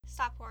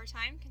Stop Horror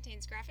Time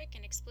contains graphic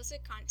and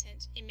explicit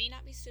content. It may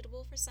not be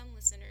suitable for some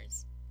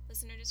listeners.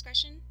 Listener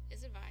discretion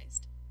is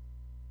advised.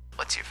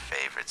 What's your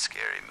favorite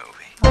scary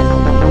movie?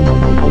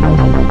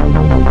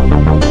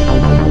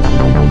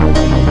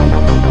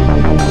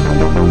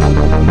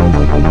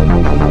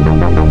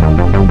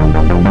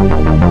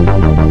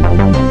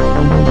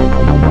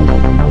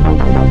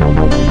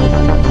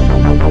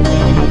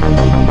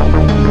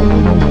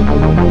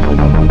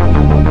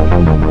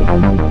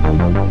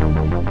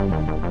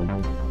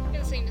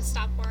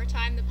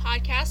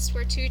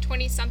 Where two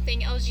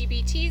 20-something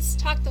LGBTs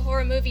talk the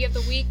horror movie of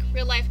the week,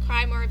 real-life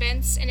crime or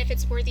events, and if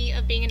it's worthy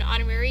of being an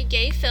honorary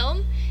gay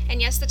film.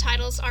 And yes, the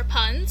titles are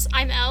puns.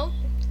 I'm Elle.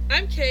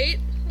 I'm Kate.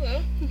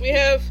 Hello. We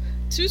have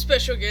two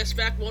special guests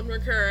back, one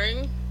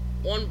recurring,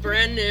 one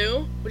brand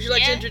new. Would you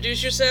like to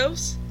introduce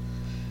yourselves?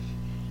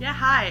 Yeah,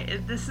 hi.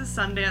 This is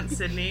Sundance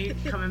Sydney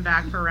coming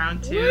back for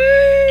round 2.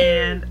 Woo!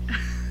 And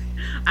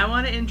I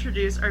want to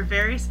introduce our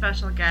very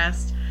special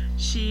guest.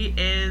 She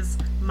is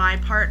my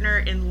partner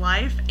in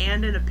life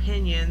and in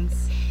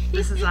opinions.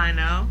 This is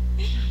Ino.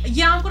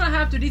 Yeah, I'm gonna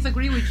have to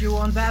disagree with you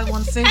on that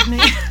one, Sydney.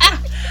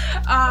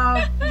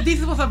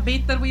 This was a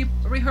bit that we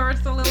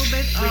rehearsed a little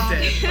bit. We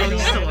did,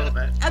 just a little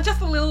bit. Just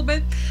a little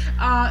bit.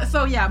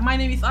 So yeah, my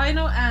name is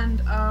Ino,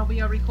 and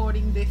we are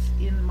recording this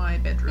in my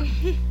bedroom.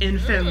 In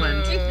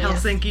Finland.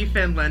 Helsinki,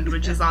 Finland,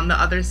 which is on the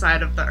other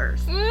side of the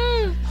earth.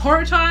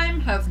 Horror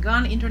Time has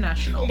gone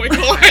international. Oh my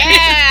god!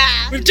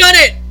 Yeah! We've done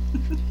it!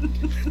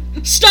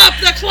 Stop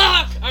the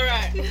clock!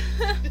 Alright.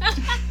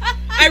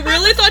 I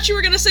really thought you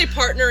were gonna say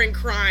partner in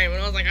crime,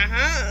 and I was like,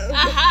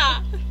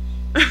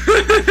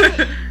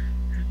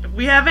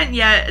 We haven't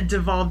yet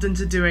devolved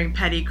into doing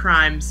petty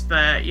crimes,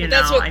 but,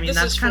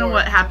 that's kind of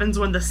what happens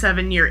when the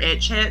 7-year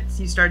itch hits.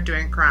 You start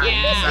doing crime,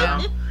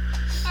 so...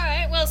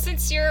 Alright, well,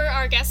 since you're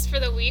our guest for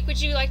the week,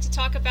 would you like to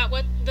talk about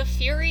what The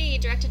Fury,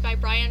 directed by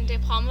Brian De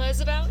Palma,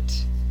 is about?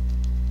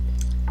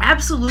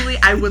 Absolutely,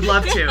 I would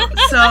love to.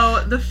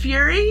 So, The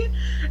Fury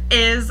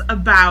is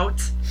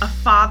about a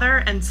father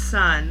and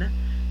son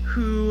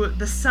who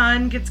the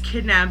son gets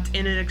kidnapped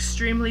in an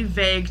extremely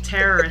vague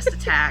terrorist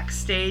attack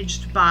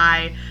staged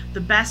by the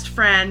best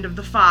friend of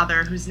the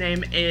father, whose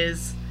name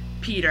is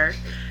Peter,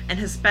 and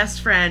his best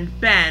friend,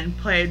 Ben,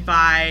 played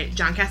by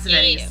John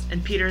Cassavetes,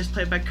 and Peter is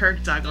played by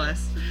Kirk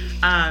Douglas.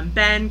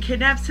 Ben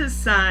kidnaps his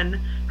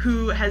son,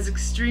 who has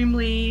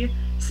extremely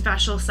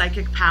special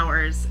psychic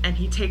powers, and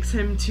he takes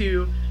him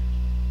to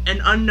an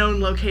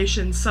unknown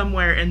location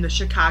somewhere in the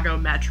Chicago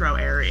metro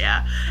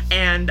area.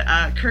 And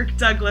Kirk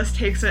Douglas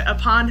takes it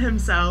upon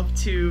himself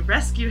to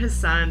rescue his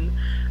son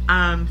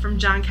from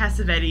John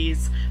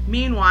Cassavetes.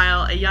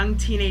 Meanwhile, a young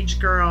teenage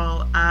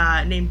girl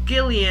named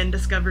Gillian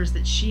discovers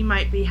that she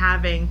might be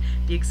having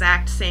the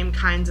exact same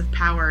kinds of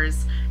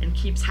powers and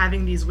keeps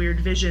having these weird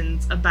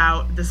visions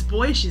about this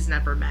boy she's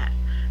never met,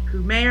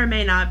 who may or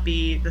may not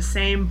be the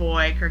same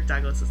boy Kirk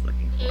Douglas is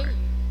looking for.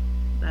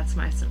 That's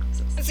my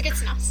synopsis. That's a good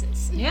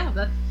synopsis.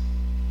 Yeah,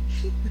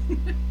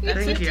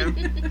 Thank you.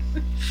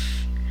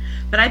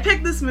 But I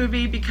picked this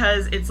movie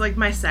because it's like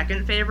my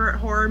second favorite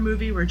horror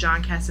movie where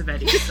John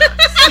Cassavetes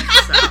sucks.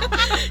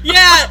 So.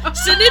 Yeah,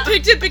 Sydney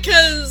picked it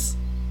because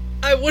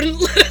I wouldn't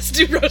let us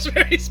do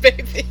Rosemary's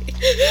Baby.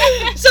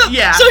 So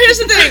here's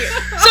the thing.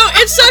 So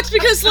it sucks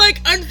because,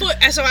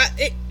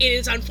 it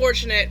is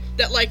unfortunate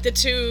that, the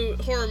two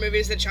horror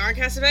movies that John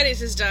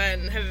Cassavetes has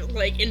done have,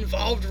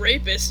 involved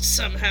rapists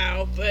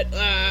somehow, but,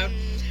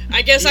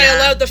 I guess I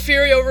allowed The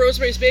Fury over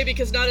Rosemary's Baby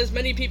because not as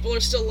many people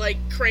are still,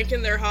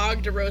 cranking their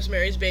hog to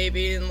Rosemary's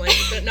Baby, and,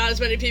 not as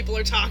many people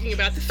are talking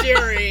about The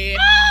Fury.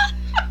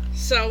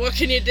 So what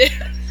can you do?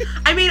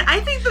 I mean, I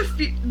think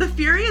The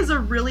Fury is a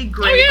really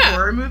great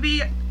horror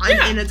movie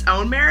in its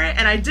own merit,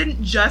 and I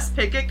didn't just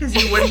pick it because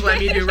you wouldn't let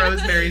me do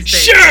Rosemary's Baby.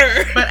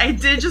 Sure! But I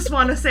did just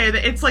want to say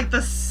that it's,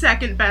 the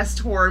second best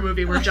horror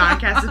movie where John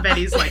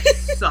Cassavetes,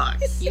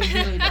 sucks. He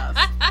really does.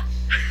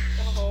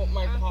 Oh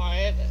my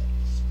god.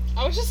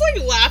 I was just,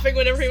 laughing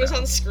whenever he was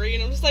on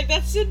screen. I'm just like,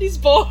 that's Sydney's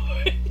boy.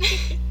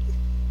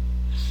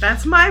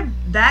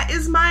 That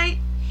is my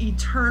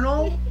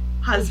eternal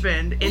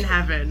husband in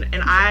heaven,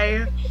 and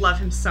I love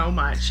him so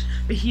much,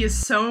 but he is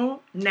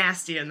so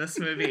nasty in this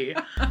movie.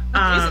 He's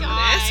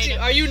nasty.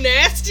 Are you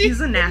nasty? He's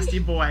a nasty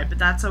boy, but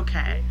that's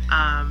okay.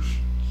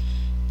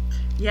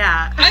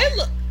 Yeah.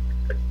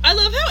 I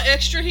love how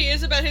extra he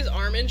is about his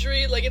arm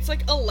injury. It's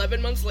 11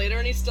 months later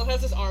and he still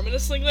has his arm in a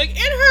sling, it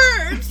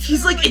hurts!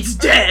 He's like, it's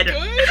dead!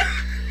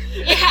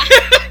 Yeah.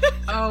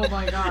 Oh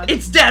my god.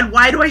 It's dead,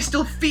 why do I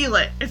still feel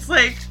it? It's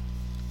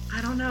I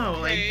don't know,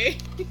 okay.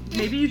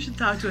 Maybe you should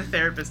talk to a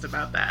therapist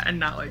about that and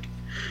not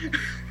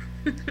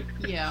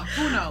Yeah,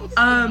 who knows?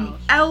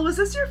 Elle, was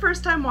this your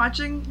first time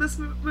watching this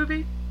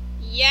movie?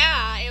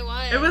 Yeah, it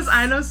was. It was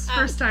Ino's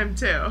first time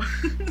too. Oh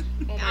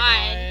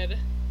my god.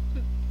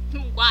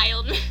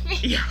 Wild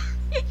movie. Yeah.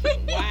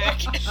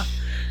 Whack.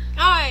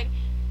 God.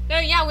 No,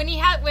 yeah, when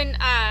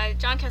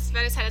John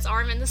Cassavetes had his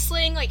arm in the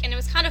sling, and it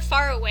was kind of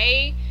far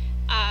away,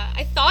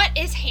 I thought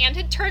his hand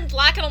had turned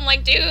black, and I'm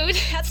like, dude,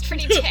 that's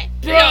pretty dead.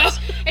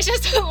 It's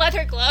just a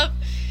leather glove.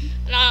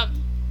 And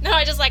No,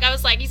 I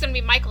was like, he's gonna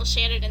be Michael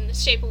Shannon in The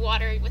Shape of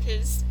Water with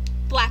his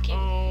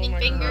blackening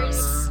fingers.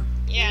 God.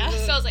 Yeah,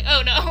 so I was like,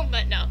 oh no,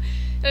 but no.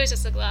 It was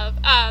just a glove.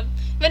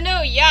 But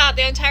no, yeah,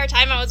 the entire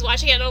time I was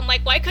watching it, I'm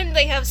like, why couldn't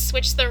they have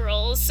switched the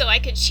roles so I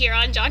could cheer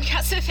on John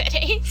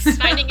Cassavetes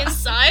finding his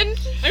son?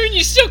 I mean,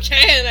 you still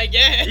can, I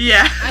guess.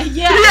 Yeah.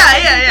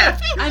 Yeah.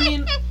 I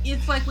mean,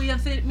 it's like me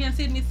and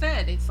Sydney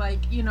said. It's like,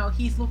 you know,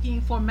 he's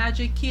looking for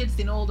magic kids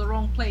in all the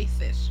wrong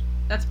places.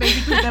 That's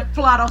basically the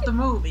plot of the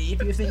movie,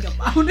 if you think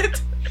about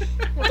it.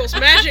 With those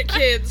magic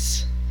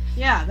kids.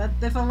 Yeah,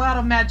 there's a lot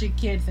of magic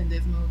kids in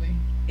this movie.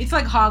 It's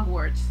like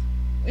Hogwarts,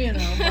 you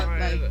know, but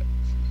like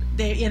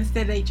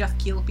they just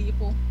kill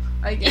people,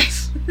 I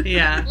guess.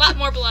 Yeah. A lot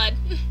more blood.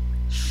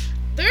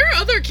 There are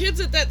other kids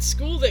at that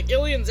school that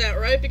Gillian's at,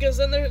 right? Because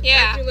then they're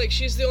acting like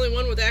she's the only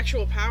one with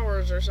actual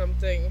powers or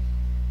something.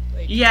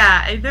 Like,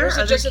 yeah, there are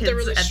other just kids that they're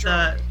really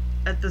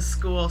at the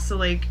school. So,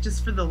 like,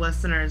 just for the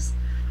listeners,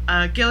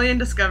 Gillian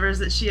discovers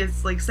that she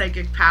has, like,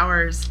 psychic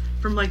powers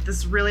from, like,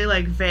 this really,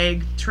 like,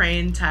 vague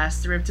train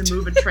test where you have to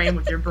move a train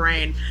with your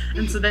brain.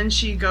 And so then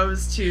she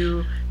goes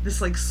to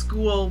this, like,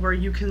 school where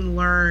you can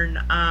learn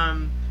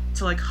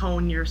to, like,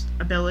 hone your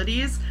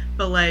abilities.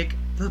 But, like,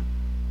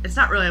 it's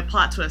not really a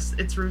plot twist.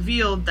 It's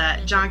revealed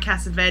that John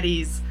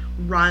Cassavetes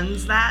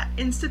runs that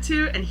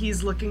institute, and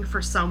he's looking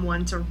for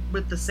someone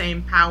with the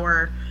same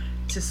power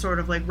to sort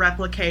of, like,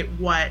 replicate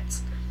what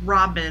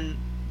Robin,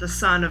 the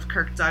son of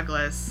Kirk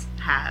Douglas,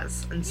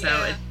 has. And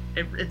so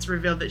it's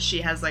revealed that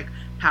she has, like,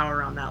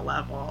 power on that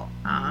level.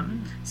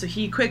 So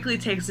he quickly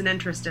takes an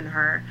interest in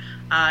her.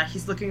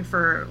 He's looking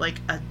for, like,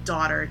 a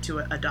daughter to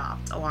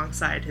adopt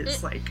alongside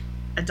his, like,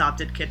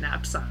 adopted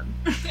kidnapped son,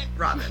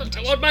 Robin.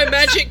 I want my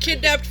magic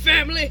kidnapped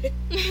family.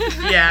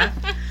 Yeah.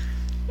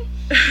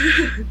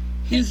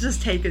 He's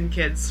just taking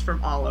kids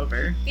from all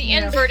over. The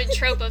inverted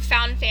trope of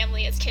found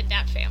family is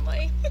kidnapped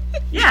family.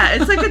 Yeah,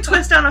 it's like a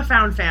twist on a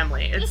found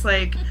family. It's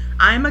like,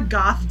 I'm a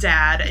goth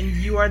dad, and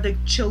you are the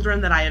children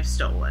that I have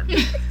stolen.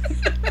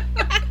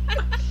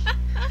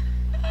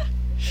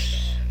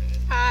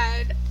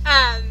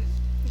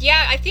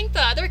 Yeah, I think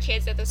the other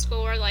kids at the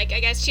school were like, I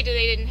guess they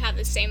didn't have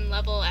the same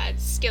level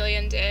as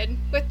Gillian did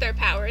with their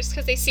powers,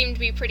 because they seemed to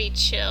be pretty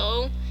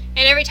chill.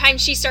 And every time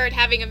she started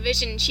having a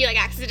vision, she, like,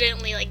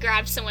 accidentally, like,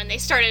 grabbed someone, they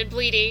started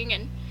bleeding,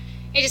 and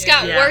it just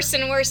got worse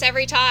and worse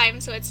every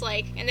time. So it's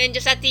like, and then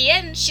just at the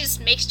end, she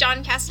just makes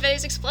John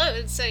Cassavetes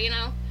explode. So, you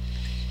know.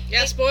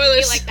 Yeah,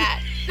 spoilers. Like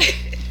that.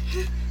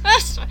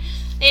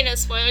 Ain't no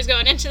spoilers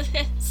going into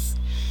this.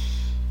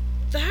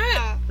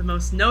 The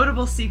most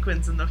notable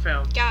sequence in the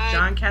film. God.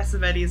 John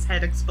Cassavetes'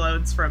 head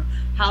explodes from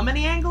how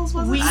many angles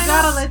was it? We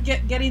gotta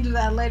get into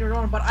that later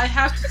on, but I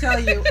have to tell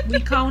you, we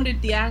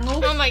counted the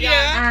angles. Oh my god.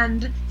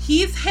 And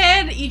his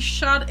head is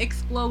shot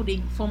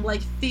exploding from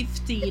like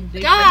 15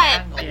 different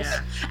angles.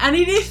 Yeah. And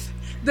it is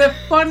the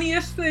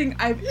funniest thing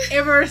I've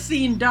ever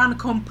seen done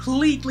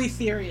completely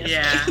seriously.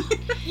 Yeah.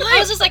 I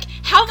was just like,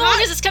 how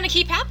long is this gonna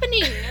keep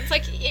happening? It's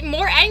like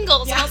more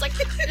angles. Yeah. And I was like,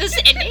 is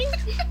it ending?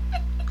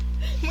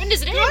 When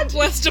does it end? God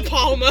bless De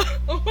Palma.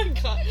 Oh my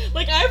god.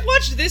 Like, I've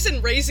watched this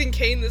and Raising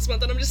Cain this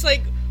month, and I'm just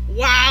like,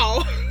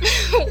 wow.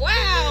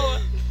 Wow.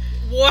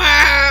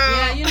 Wow.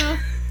 Yeah, you know.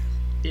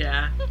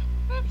 Yeah.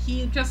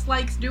 He just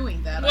likes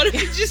doing that. What if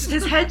he just...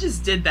 His head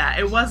just did that.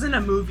 It wasn't a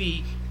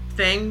movie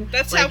thing.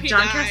 That's like, how he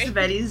John died.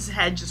 Cassavetes'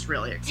 head just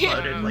really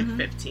exploded like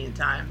 15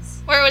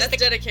 times. Or was That's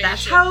dedication.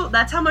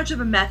 That's how much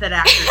of a method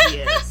actor he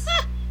is.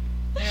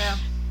 Yeah.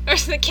 Or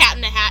the Cat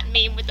in the Hat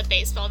meme with the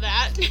baseball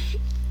bat.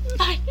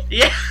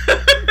 Yeah.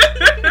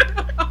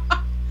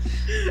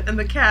 And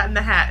the Cat in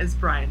the Hat is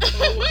Brian.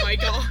 Oh my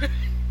god.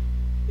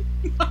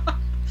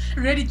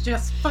 Ready to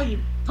just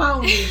fucking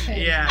pound his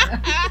head.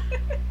 Yeah.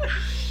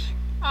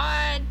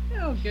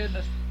 Oh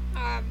goodness.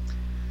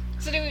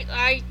 So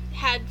I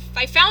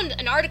found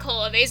an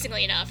article,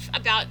 amazingly enough,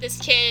 about this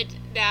kid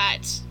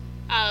that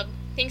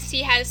thinks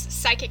he has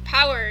psychic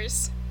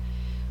powers.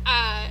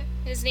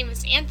 His name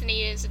was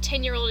Anthony. He was a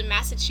 10-year-old in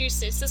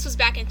Massachusetts. This was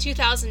back in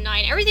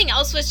 2009. Everything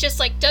else was just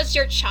like, does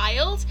your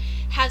child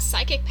have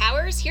psychic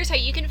powers? Here's how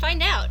you can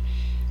find out.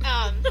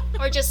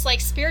 Or just like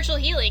spiritual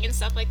healing and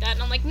stuff like that.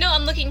 And I'm like, no,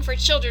 I'm looking for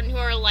children who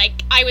are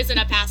like, I was in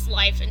a past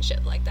life and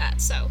shit like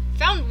that. So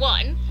found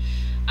one.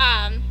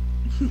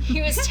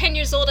 He was 10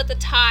 years old at the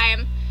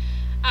time.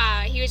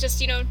 He was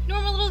just,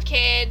 normal little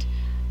kid.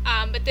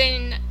 But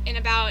then in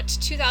about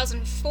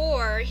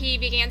 2004, he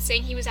began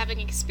saying he was having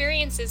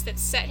experiences that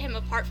set him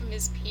apart from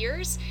his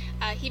peers.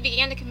 He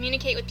began to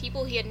communicate with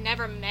people he had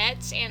never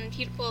met and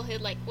people he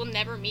will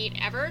never meet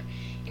ever.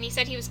 And he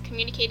said he was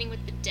communicating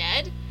with the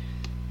dead.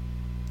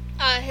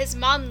 His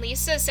mom,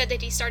 Lisa, said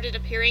that he started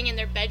appearing in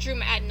their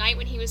bedroom at night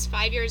when he was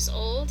 5 years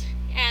old.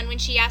 And when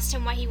she asked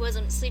him why he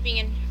wasn't sleeping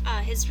in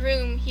his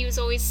room, he was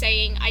always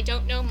saying, "I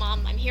don't know,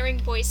 Mom. I'm hearing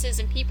voices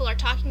and people are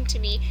talking to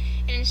me,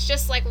 and it's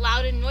just like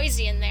loud and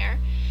noisy in there."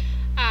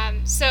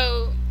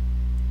 So,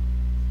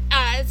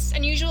 as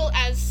unusual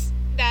as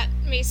that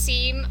may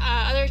seem,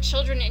 other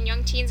children and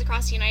young teens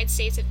across the United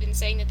States have been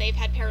saying that they've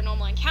had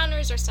paranormal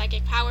encounters or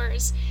psychic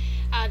powers.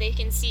 They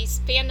can see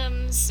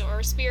phantoms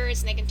or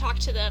spirits, and they can talk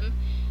to them.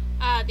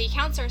 The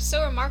accounts are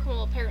so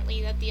remarkable,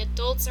 apparently, that the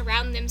adults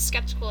around them,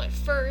 skeptical at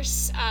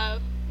first,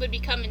 would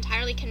become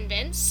entirely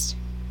convinced.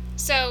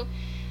 So,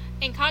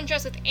 in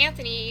contrast with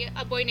Anthony,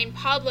 a boy named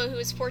Pablo, who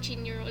was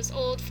 14 years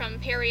old from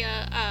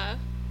Peria,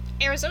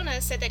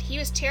 Arizona, said that he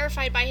was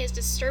terrified by his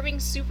disturbing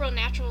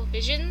supernatural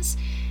visions,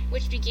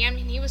 which began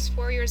when he was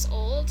 4 years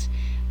old.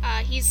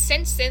 He's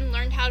since then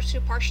learned how to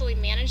partially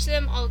manage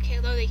them,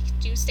 although they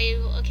do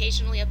still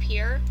occasionally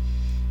appear.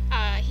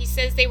 He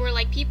says they were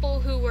like people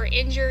who were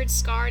injured,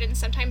 scarred, and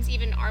sometimes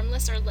even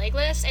armless or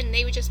legless, and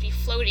they would just be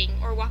floating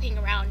or walking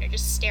around or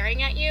just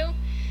staring at you.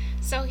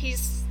 So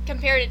he's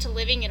compared it to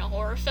living in a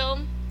horror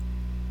film.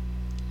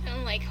 And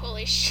I'm like,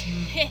 holy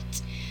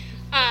shit.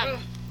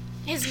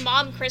 His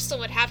mom, Crystal,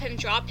 would have him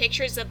draw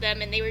pictures of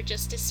them, and they were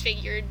just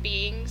disfigured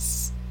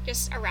beings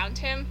just around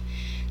him.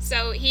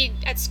 So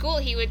at school,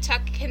 he would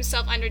tuck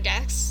himself under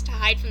desks to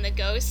hide from the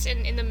ghosts,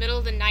 and in the middle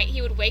of the night,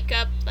 he would wake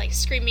up, like,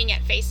 screaming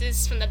at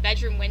faces from the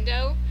bedroom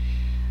window.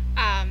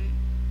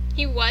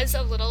 He was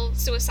a little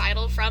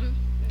suicidal from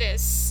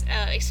this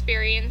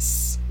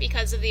experience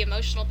because of the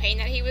emotional pain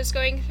that he was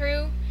going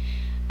through.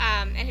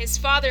 And his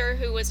father,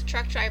 who was a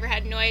truck driver,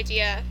 had no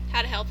idea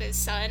how to help his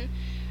son.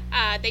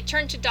 They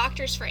turned to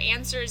doctors for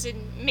answers,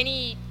 and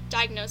many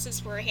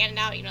diagnoses were handed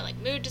out, like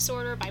mood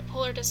disorder,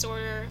 bipolar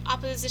disorder,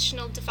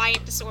 oppositional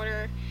defiant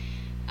disorder,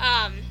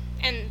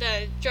 and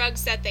the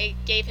drugs that they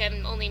gave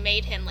him only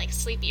made him, like,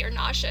 sleepy or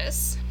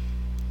nauseous.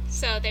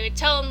 So they would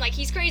tell him, like,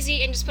 he's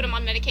crazy and just put him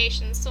on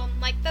medication. So I'm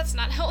like, that's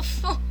not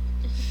helpful.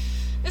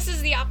 This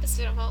is the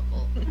opposite of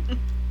helpful.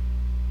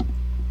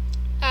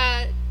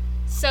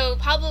 So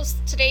Pablo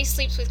today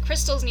sleeps with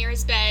crystals near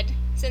his bed,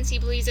 since he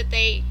believes that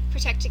they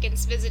protect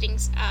against visiting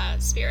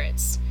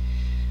spirits.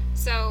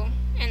 So,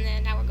 and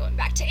then now we're going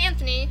back to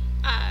Anthony,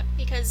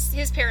 because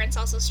his parents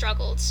also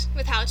struggled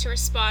with how to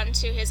respond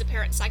to his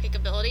apparent psychic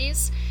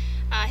abilities.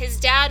 His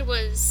dad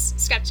was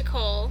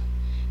skeptical,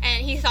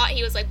 and he thought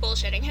he was, like,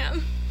 bullshitting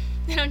him.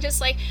 And I'm just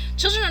like,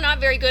 children are not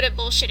very good at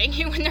bullshitting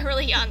you when they're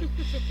really young.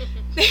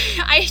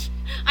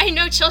 I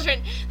know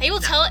children, they will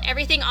tell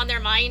everything on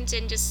their mind,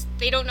 and just,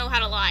 they don't know how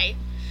to lie.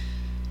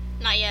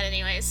 Not yet,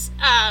 anyways.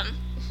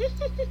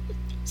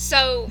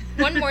 So,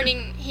 one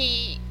morning,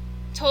 he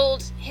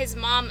told his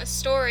mom a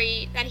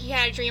story that he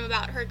had a dream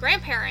about her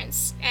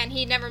grandparents, and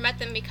he never met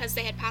them because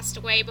they had passed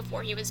away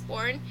before he was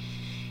born.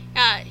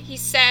 He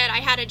said, I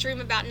had a dream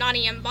about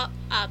Nani and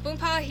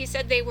Boompa. He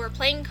said they were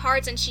playing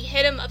cards, and she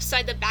hit him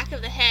upside the back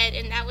of the head,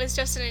 and that was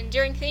just an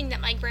endearing thing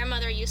that my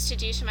grandmother used to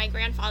do to my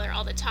grandfather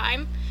all the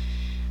time.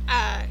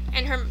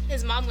 And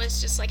his mom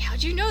was just like,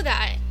 how'd you know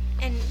that?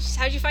 And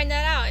how'd you find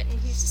that out? And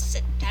he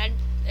just had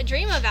a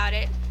dream about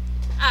it.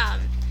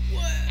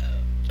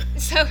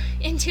 So,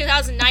 in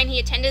 2009, he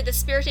attended the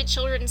Spirited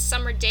Children's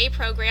Summer Day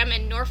program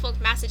in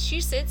Norfolk,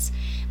 Massachusetts,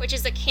 which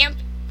is a camp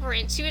for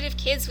intuitive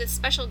kids with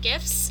special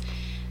gifts.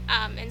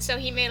 And so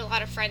he made a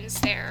lot of friends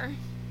there.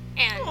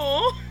 And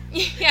Aww.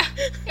 Yeah,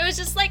 it was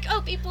just like,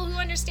 oh, people who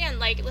understand,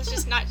 like, let's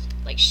just not,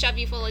 like, shove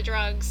you full of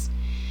drugs.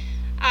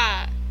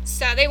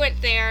 So they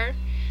went there.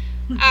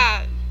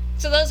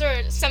 So those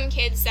are some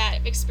kids that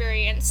have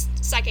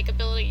experienced psychic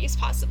abilities,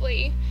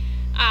 possibly.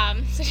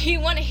 So do you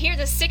want to hear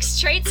the 6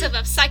 traits of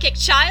a psychic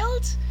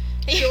child?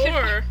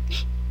 Sure.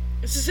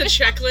 Is this a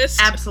checklist?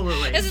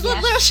 Absolutely. This is a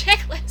little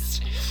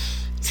checklist.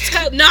 It's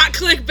called not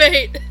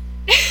clickbait.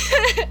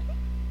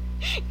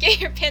 Get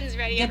your pens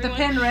ready, Get everyone.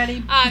 the pen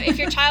ready. If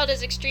your child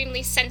is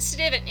extremely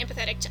sensitive and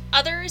empathetic to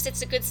others,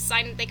 it's a good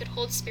sign that they could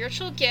hold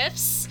spiritual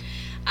gifts.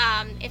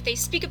 If they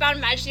speak about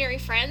imaginary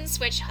friends,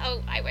 which,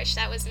 oh, I wish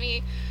that was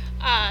me,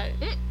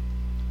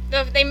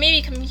 they may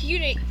be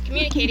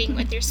communicating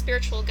with their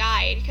spiritual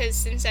guide,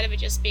 because instead of it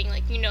just being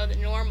like, the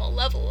normal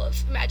level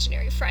of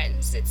imaginary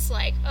friends, it's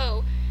like,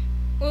 oh,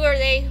 who are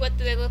they, what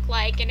do they look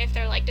like, and if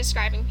they're, like,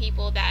 describing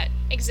people that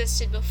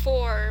existed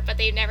before, but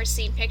they've never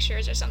seen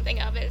pictures or something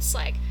of it, it's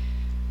like,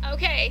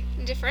 okay,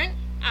 different.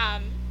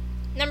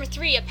 Number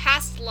 3, a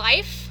past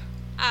life.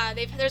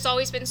 There's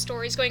always been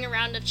stories going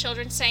around of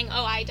children saying,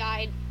 oh, I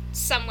died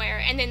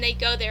somewhere, and then they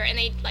go there and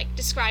they, like,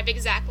 describe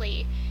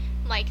exactly,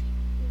 like,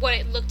 what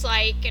it looked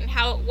like and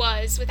how it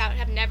was without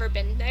having never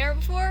been there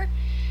before,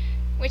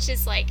 which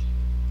is, like,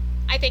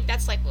 I think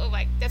that's, like, oh,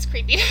 like, that's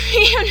creepy to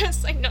me. I'm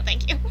just like, no,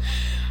 thank you.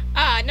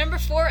 Number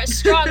 4, a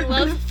strong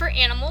love for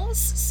animals.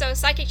 So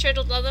psychic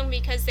children love them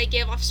because they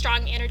give off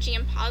strong energy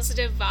and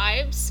positive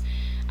vibes.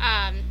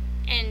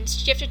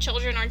 And gifted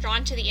children are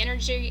drawn to the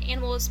energy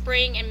animals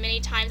bring, and many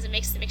times it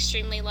makes them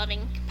extremely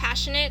loving,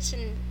 compassionate,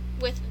 and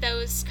with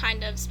those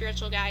kind of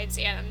spiritual guides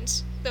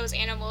and those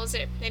animals,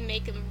 they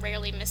make them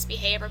rarely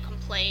misbehave or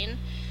complain.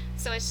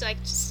 So it's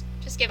like, just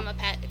give them a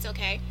pet, it's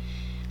okay.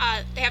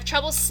 They have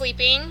trouble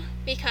sleeping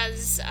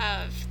because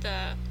of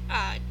the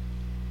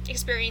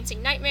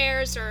experiencing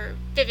nightmares or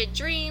vivid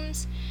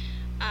dreams.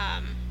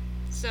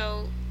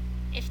 So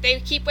if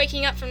they keep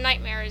waking up from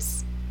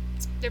nightmares,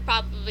 they're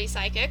probably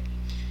psychic.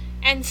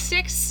 And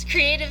 6,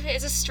 creative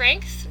is a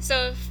strength.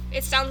 So if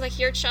it sounds like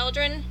your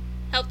children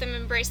help them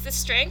embrace the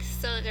strength,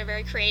 so that they're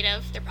very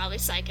creative. They're probably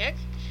psychic,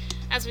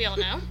 as we all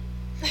know.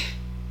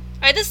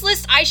 Alright, this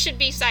list, I should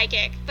be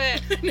psychic,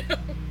 but...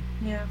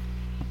 Yeah.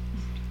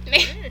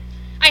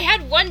 I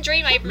had one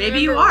dream I remember Maybe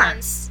you are.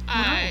 once.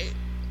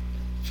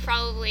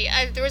 Probably.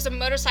 There was a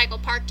motorcycle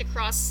parked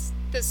across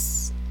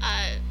this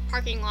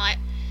parking lot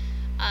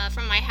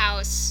from my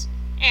house,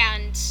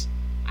 and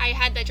I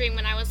had that dream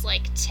when I was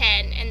like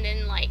 10, and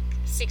then like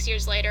 6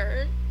 years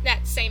later,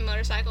 that same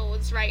motorcycle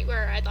was right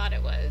where I thought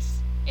it was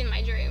in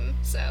my dream.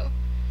 So,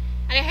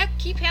 and I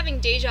keep having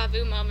deja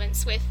vu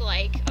moments with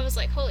like, I was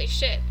like, holy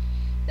shit,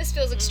 this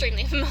feels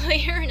extremely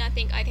familiar, and I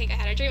think I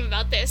had a dream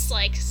about this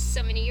like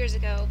so many years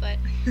ago, but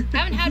I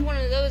haven't had one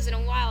of those in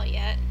a while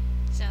yet.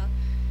 So,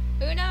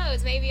 who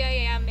knows? Maybe I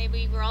am.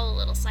 Maybe we're all a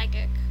little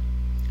psychic.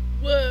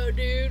 Whoa,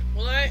 dude.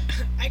 Well, I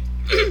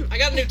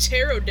got a new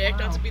tarot deck,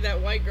 not to be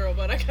that white girl,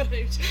 but I got a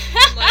new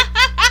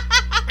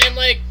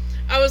and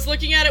I was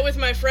looking at it with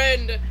my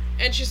friend,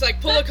 and she's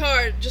like, pull a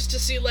card just to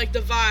see, like,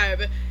 the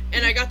vibe,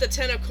 and I got the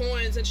 10 of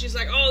coins, and she's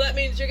like, oh, that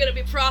means you're gonna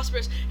be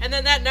prosperous, and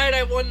then that night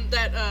I won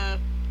that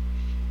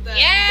Evil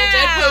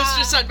Dead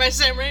poster signed by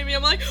Sam Raimi.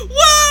 I'm like,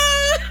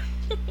 what?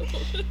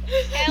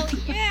 Hell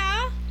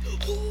yeah.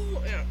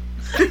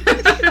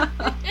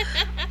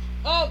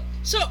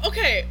 So,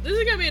 okay, this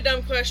is gonna be a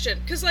dumb question,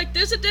 because, like,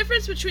 there's a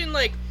difference between,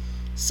 like,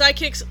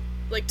 psychics,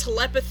 like,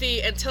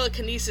 telepathy and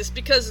telekinesis,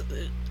 because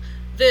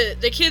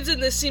the kids in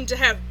this seem to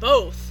have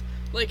both.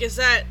 Like,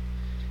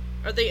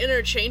 are they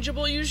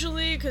interchangeable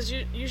usually? Because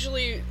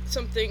usually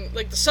something,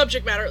 like, the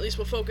subject matter at least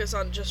will focus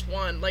on just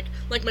one. Like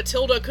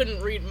Matilda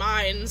couldn't read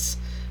minds,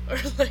 or,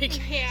 like,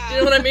 you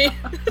know what I mean?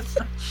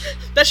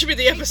 That should be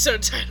the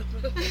episode title.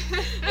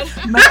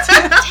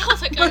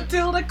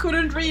 Matilda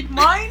couldn't read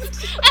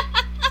minds?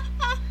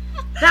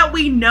 That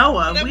we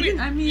know of.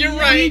 You're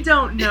right. We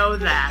don't know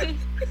that.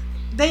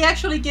 They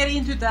actually get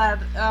into that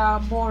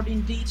more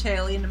in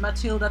detail in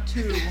Matilda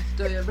 2,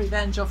 The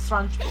Revenge of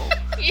Trunchbull.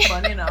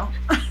 But, you know.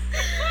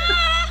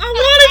 I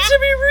want it to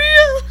be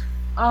real!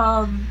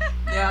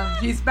 Yeah,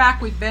 he's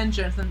back with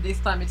vengeance, and this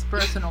time it's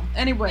personal.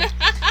 Anyway.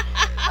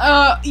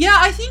 Yeah,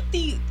 I think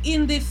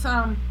in this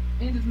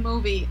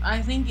movie,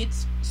 I think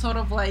it's sort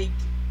of like,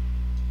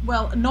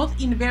 well, not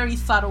in very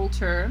subtle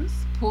terms,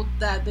 put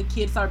that the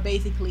kids are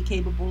basically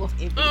capable of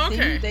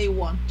everything they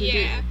want to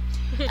do.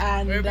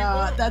 And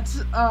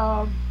that's,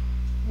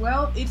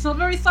 well, it's not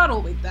very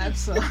subtle with that,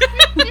 so.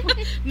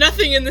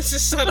 Nothing in this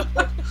is subtle.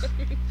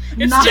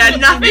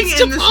 Nothing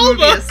in this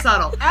movie is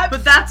subtle.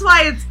 But that's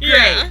why it's great.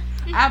 Yeah.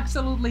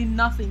 Absolutely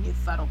nothing is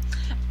subtle.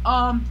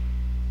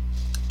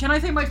 Can I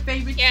say my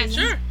favorite scene?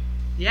 Sure.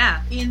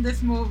 Yeah. In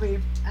this movie,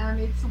 and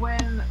it's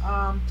when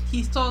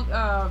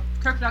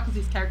Kirk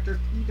Douglas' character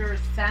Peter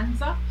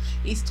Sansa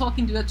is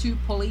talking to the two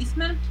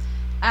policemen,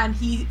 and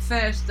he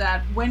says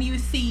that when you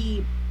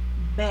see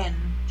Ben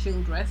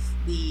Childress,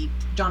 the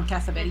John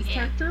Cassavetes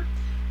character,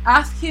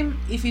 ask him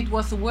if it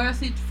was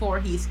worth it for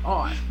his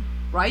arm,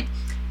 right?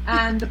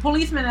 And the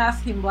policeman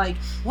asks him, like,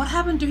 what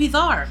happened to his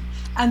arm?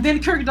 And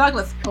then Kirk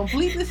Douglas,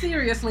 completely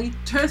seriously,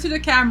 turns to the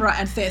camera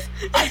and says,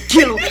 I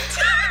killed it!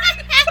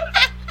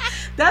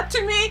 That,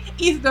 to me,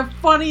 is the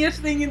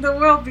funniest thing in the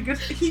world, because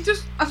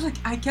I was like,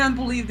 I can't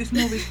believe this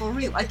movie is for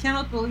real. I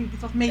cannot believe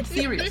this was made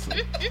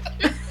seriously.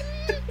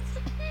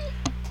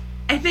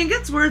 I think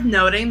it's worth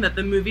noting that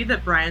the movie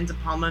that Brian De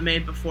Palma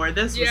made before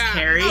this was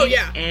Carrie. Oh,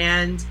 yeah.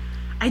 And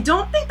I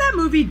don't think that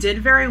movie did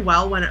very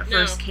well when it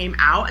first came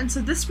out, and so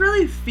this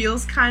really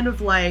feels kind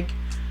of like,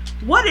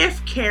 what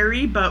if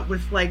Carrie, but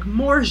with, like,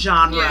 more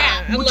genre,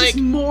 and just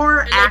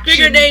more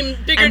action,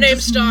 bigger name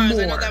stars.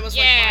 More. I know that was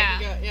like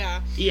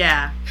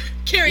yeah.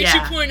 Carrie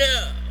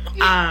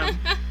 2.0.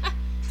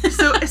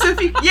 So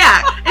if you,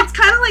 it's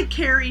kind of like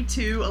Carrie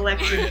 2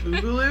 Electric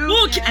Boogaloo.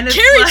 Well, and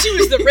Carrie 2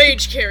 is the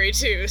Rage Carrie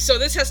 2, so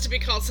this has to be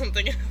called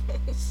something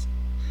else.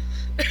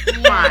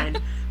 Fine.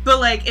 But,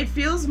 like, it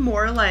feels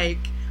more like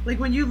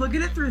when you look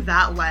at it through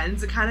that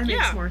lens, it kind of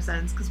makes more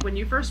sense, because when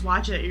you first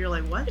watch it, you're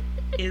like, what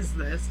is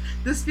this?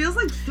 This feels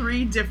like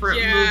 3 different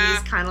movies,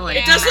 kind of like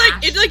it does,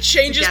 like, it, like,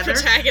 changes together.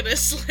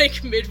 Protagonists,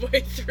 like, midway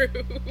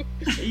through.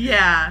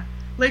 Yeah.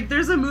 Like,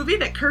 there's a movie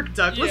that Kirk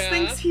Douglas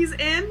thinks he's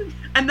in,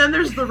 and then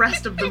there's the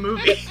rest of the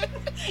movie.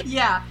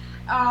 Yeah.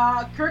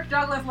 Kirk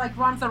Douglas, like,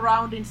 runs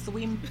around in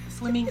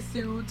swimming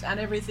suits and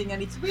everything,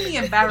 and it's really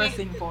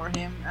embarrassing for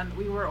him, and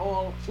we were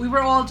all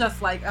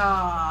just like,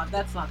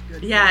 that's not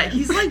good. Yeah,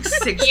 he's like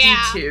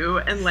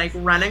 62 and, like,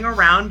 running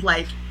around,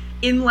 like,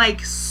 in,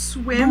 like,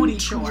 swim booty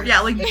shorts. Yeah,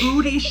 like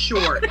booty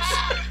shorts.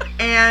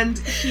 And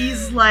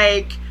he's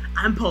like,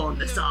 I'm pulling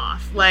this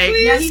off. Like,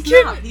 please,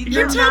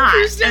 you're not.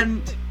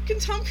 Can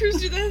Tom Cruise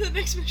do that in the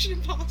next Mission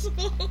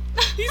Impossible?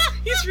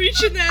 He's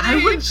reaching that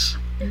age.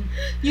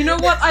 You know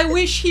what? I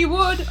wish he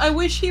would. I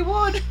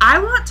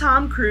want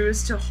Tom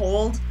Cruise to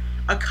hold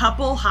a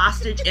couple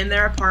hostage in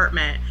their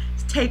apartment,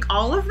 take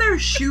all of their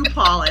shoe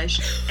polish,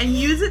 and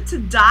use it to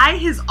dye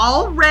his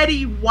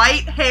already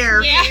white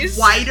hair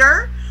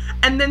whiter,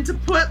 and then to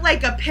put,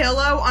 like, a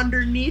pillow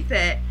underneath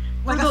it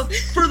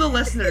For the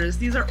listeners,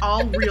 these are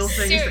all real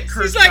things that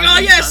Kirk He's like, Douglas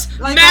oh yes, does.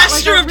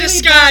 master of really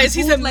disguise.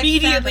 He's bootleg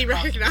immediately Santa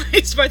Claus.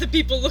 recognized by the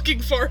people looking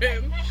for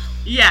him.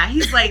 Yeah,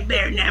 he's like,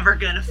 they're never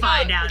gonna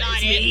find out got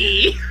it's it.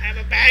 me. I have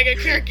a bag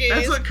of cookies.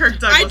 That's what Kirk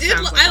Douglas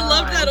sounds like. I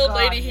loved that old God,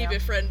 lady yeah. he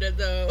befriended,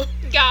 though.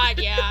 God,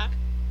 yeah.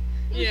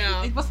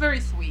 Yeah. It was very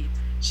sweet.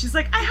 She's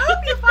like, I hope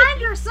you find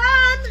your son.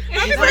 I'll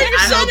He's be like, like, your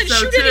I son hope and so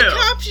shoot any too.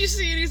 cops you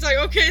see. And he's like,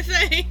 okay,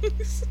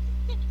 thanks.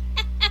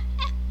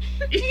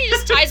 He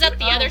just ties up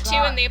the other two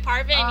God. in the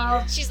apartment,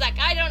 and she's like,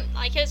 I don't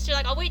like it. She's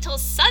like, I'll wait till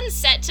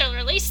sunset to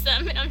release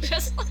them, and I'm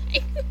just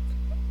like,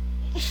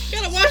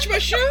 Gotta watch my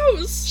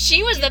shows.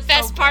 she was the It's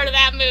best so part good. of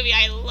that movie.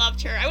 I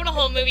loved her. I want a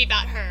whole movie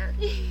about her.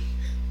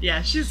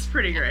 Yeah, she's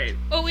pretty great.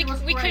 Well, we It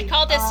was could great.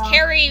 call this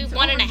Carrie It's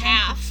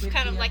 1.5, over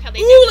kind of 90 like how they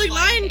Ooh, did like with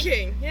Lion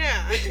King.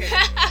 Yeah. Okay.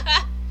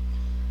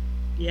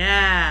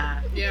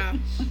 Yeah. Yeah.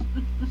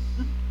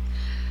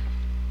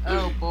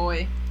 Oh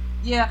boy.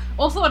 Yeah.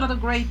 Also, another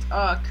great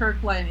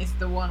Kirk line is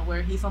the one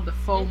where he's on the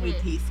phone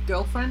with his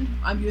girlfriend.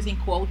 I'm using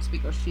quotes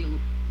because she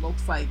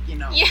looks like, you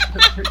know, Yeah.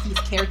 his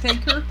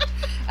caretaker.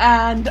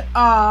 And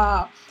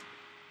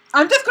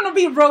I'm just gonna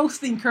be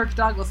roasting Kirk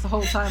Douglas the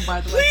whole time. By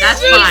the way, That's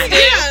Please fine. do.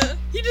 Yeah.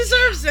 He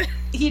deserves it.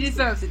 he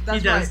deserves it. That's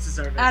He does right.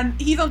 deserve it. And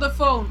he's on the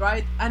phone,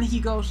 right? And he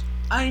goes,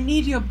 "I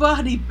need your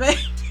body, babe."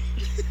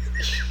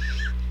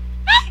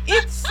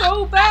 It's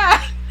so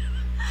bad.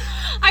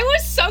 I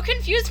was so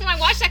confused when I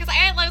watched that because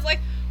I was like,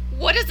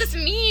 what does this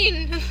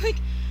mean? Like,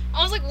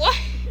 I was like, what?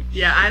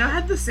 Yeah, I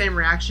had the same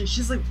reaction.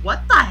 She's like,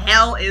 what the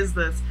hell is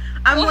this?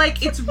 I'm What?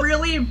 like, it's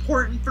really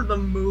important for the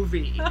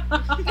movie.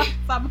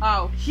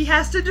 Somehow. He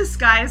has to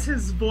disguise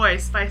his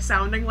voice by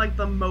sounding like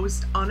the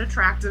most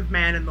unattractive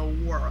man in the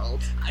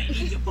world. I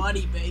need your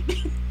body,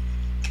 baby.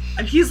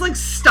 And he's like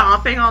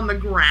stomping on the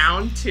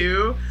ground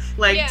too.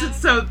 Like Yeah.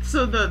 so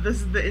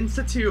the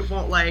institute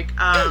won't like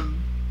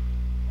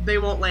they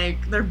won't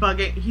like they're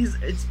bugging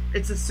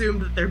it's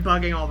assumed that they're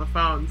bugging all the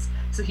phones.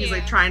 So he's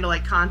like Yeah. trying to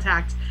like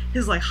contact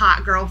his like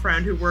hot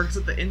girlfriend who works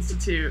at the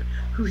institute,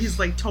 who he's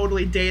like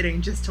totally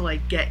dating just to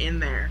like get in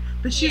there.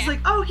 But she's Yeah. like,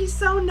 "Oh, he's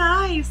so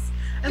nice."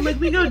 And like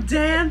we go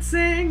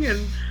dancing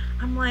and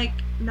I'm like,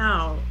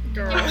 "No,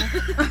 girl."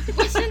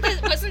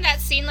 Wasn't that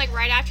scene like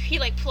right after he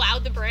like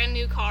plowed the brand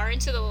new car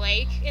into the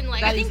lake and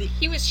like I That is think it.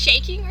 he was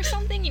shaking or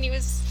something and he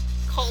was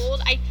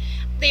cold. I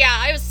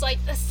was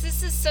like this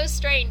is so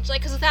strange,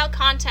 like, because without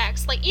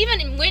context, like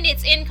even when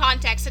it's in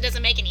context it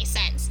doesn't make any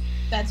sense.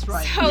 That's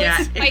right. So Yeah,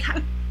 it's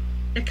like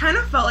it kind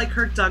of felt like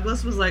Kirk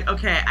Douglas was like,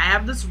 okay, I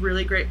have this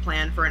really great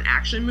plan for an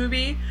action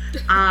movie.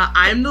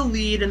 I'm the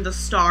lead and the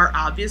star,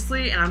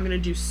 obviously, and I'm going to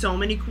do so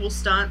many cool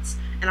stunts,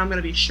 and I'm going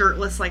to be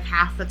shirtless like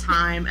half the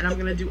time, and I'm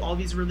going to do all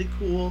these really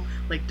cool,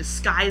 like,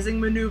 disguising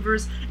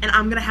maneuvers, and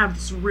I'm going to have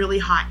this really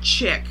hot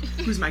chick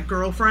who's my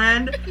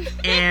girlfriend,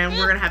 and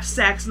we're going to have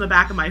sex in the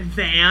back of my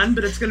van,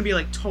 but it's going to be,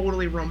 like,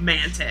 totally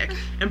romantic.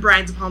 And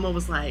Brian De Palma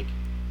was like,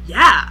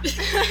 yeah,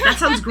 that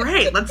sounds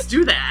great. Let's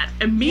do that.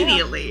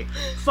 Immediately.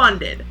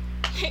 Funded.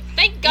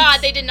 thank God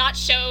they did not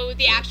show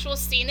the actual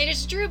scene. They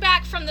just drew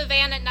back from the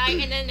van at night,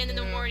 and then in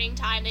the morning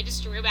time they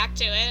just drew back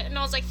to it. And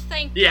I was like,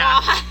 thank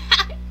Yeah.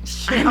 God.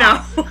 I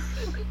know.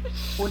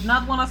 Would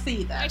not want to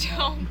see I that.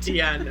 don't.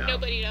 Yeah, no.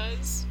 Nobody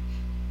does.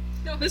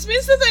 This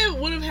means that they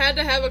would have had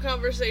to have a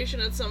conversation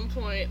at some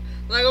point.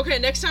 Like, okay,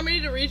 next time I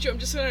need to reach you, I'm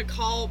just gonna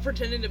call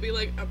pretending to be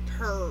like a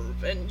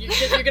perv, and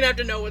you're gonna have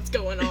to know what's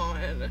going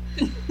on.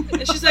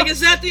 And she's like,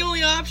 "Is that the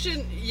only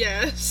option?"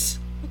 Yes.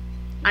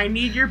 I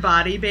need your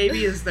body,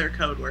 baby, is their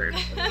code word.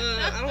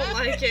 I don't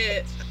like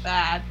it.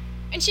 Bad.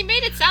 And she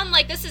made it sound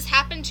like this has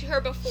happened to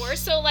her before,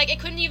 so like it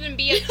couldn't even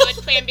be a good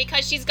plan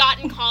because she's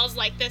gotten calls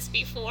like this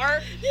before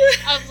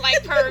of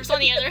like pervs on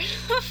the other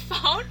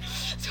phone.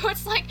 So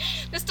it's like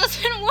this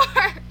doesn't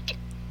work.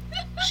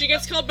 She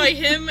gets called by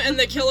him and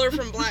the killer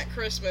from Black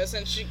Christmas,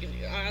 and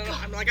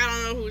I'm like, I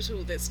don't know who's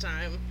who this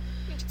time.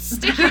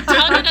 Stick your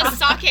tongue in a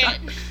socket.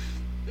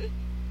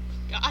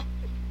 God.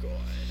 God.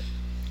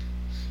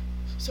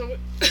 So,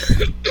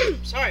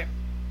 sorry,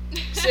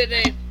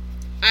 Sydney.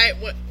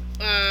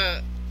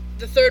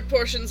 The third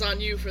portion's on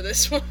you for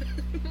this one.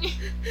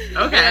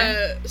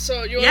 Okay.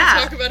 So you want Yeah.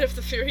 to talk about if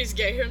the Fury's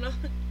gay or not?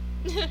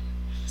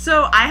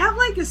 So I have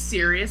like a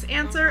serious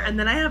answer, and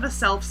then I have a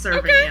self-serving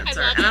Okay, I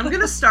answer, love and it. I'm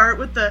gonna start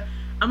with the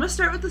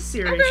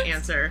serious Okay.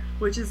 answer,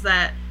 which is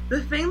that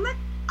the thing that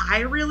I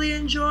really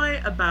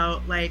enjoy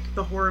about like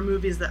the horror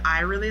movies that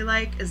I really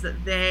like is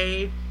that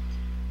they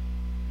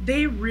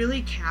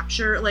really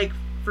capture, like,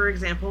 for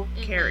example,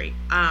 Carrie.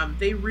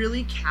 They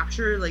really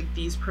capture like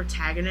these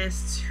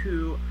protagonists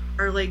who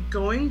are like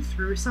going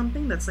through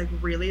something that's like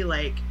really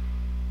like,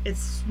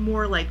 it's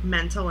more like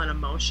mental and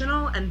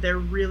emotional, and they're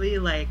really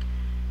like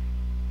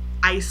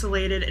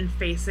isolated and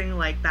facing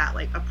like that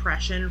like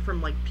oppression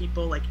from like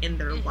people like in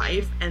their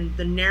life, and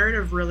the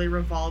narrative really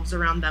revolves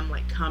around them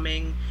like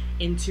coming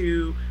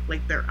into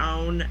like their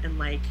own and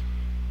like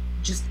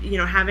just, you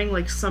know, having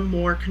like some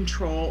more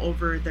control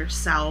over their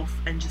self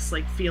and just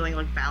like feeling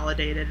like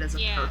validated as a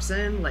Yeah.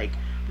 person. Like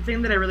the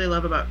thing that I really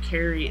love about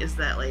Carrie is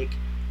that like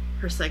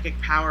her psychic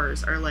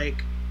powers are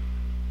like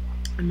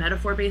a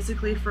metaphor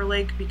basically for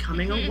like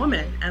becoming a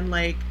woman, and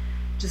like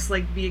just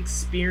like the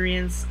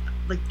experience,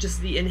 like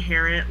just the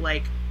inherent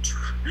like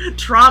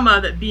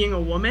trauma that being a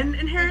woman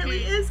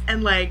inherently is.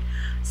 And like,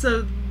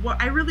 so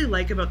what I really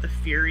like about The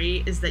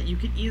Fury is that you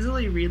could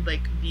easily read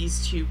like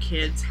these two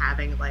kids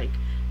having like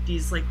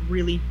these like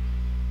really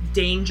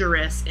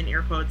dangerous, in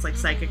air quotes, like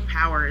psychic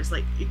powers.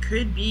 Like it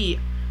could be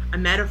a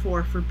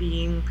metaphor for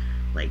being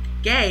like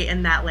gay,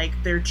 and that like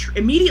they're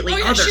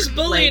immediately other. She's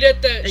bullied like,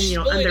 at the and, you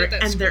know, bullied and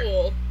at that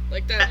school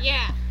like that.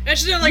 Yeah. And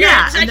she's like,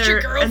 yeah, is that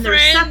your girlfriend? And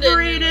they're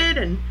separated,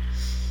 and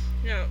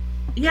yeah.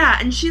 Yeah,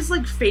 and she's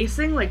like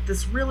facing like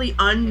this really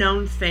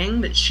unknown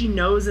thing that she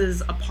knows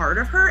is a part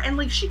of her, and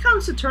like she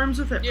comes to terms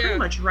with it pretty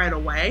much right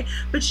away,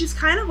 but she's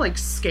kind of like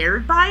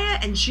scared by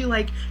it, and she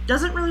like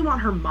doesn't really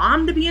want her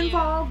mom to be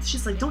involved.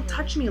 She's like, don't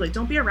touch me, like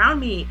don't be around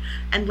me.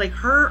 And like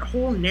her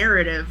whole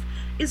narrative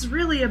is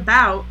really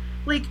about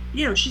like,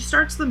 you know, she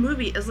starts the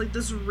movie as like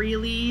this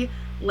really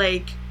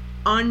like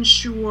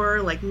unsure,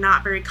 like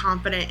not very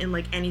confident in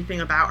like anything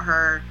about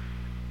her,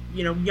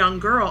 you know, young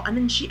girl, and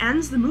then she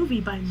ends the movie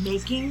by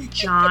making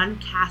John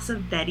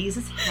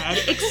Cassavetes' head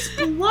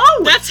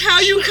explode. That's how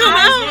you come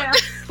out.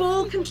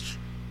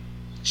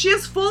 She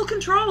has full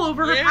control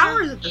over her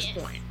powers at this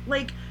point.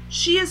 Like,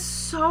 she is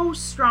so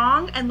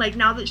strong, and like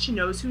now that she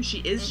knows who she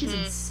is, she's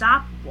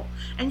unstoppable.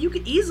 And you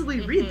could easily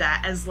read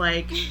that as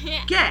like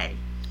gay.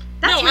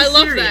 That's my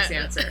serious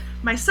answer.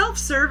 My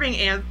self-serving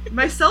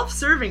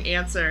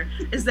answer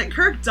is that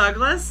Kirk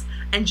Douglas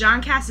and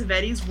John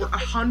Cassavetes were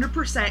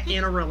 100%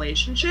 in a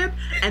relationship,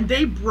 and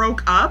they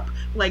broke up,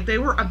 like they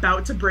were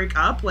about to break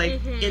up,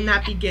 like in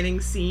that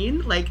beginning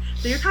scene. Like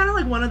they're kind of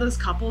like one of those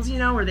couples, you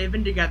know, where they've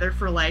been together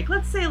for like,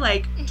 let's say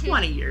like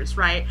 20 years,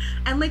 right?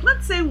 And like,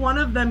 let's say one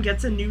of them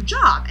gets a new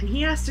job and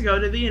he has to go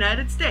to the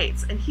United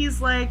States, and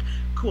he's like,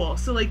 cool,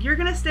 so like you're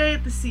gonna stay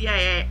at the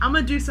CIA, I'm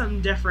gonna do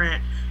something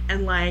different,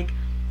 and like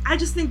I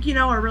just think, you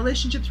know, our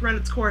relationship's run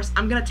its course.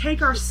 I'm gonna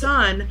take our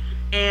son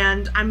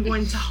and I'm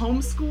going to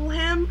homeschool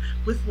him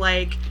with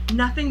like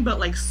nothing but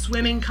like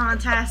swimming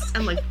contests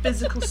and like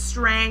physical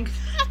strength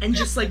and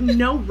just like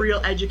no real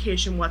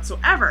education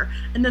whatsoever.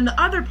 And then the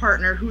other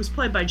partner, who's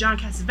played by John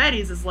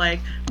Cassavetes, is like,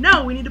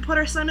 no, we need to put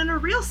our son in a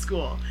real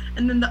school.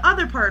 And then the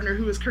other partner,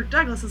 who is Kirk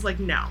Douglas, is like,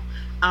 no,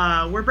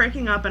 we're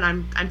breaking up and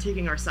I'm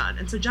taking our son.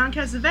 And so John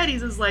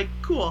Cassavetes is like,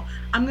 cool,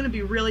 I'm gonna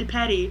be really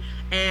petty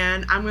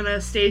and I'm gonna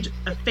stage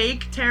a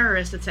fake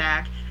terrorist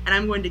attack and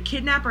I'm going to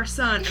kidnap our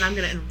son and I'm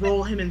gonna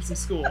enroll him in some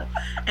school.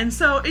 And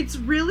so it's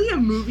really a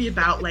movie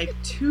about like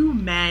two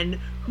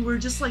men who are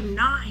just like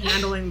not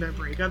handling their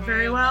breakup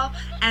very well,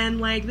 and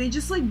like they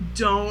just like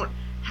don't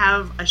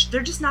have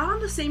they're just not on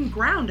the same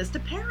ground as to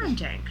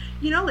parenting.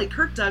 You know, like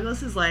Kirk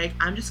Douglas is like,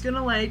 I'm just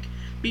gonna like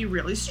be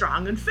really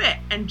strong and fit,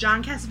 and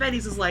John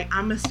Cassavetes is like,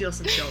 I'm gonna steal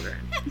some children.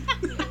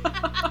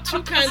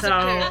 Two kinds of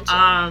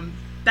parenting.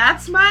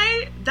 That's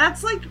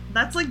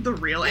like the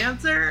real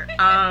answer.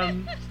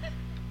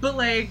 But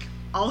like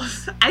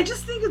also, I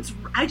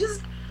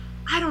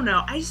don't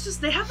know.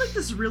 They have like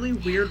this really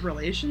weird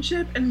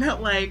relationship, and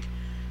that like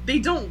they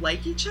don't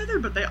like each other,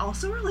 but they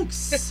also are like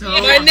so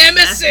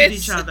obsessed with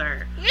each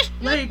other.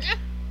 Like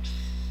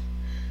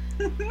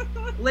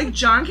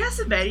John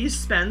Cassavetes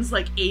spends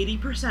like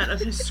 80% of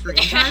his screen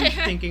time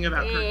thinking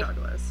about Kirk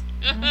Douglas.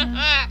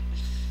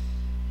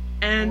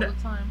 And all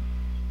the time.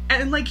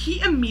 And like he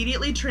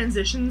immediately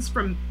transitions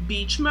from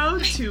beach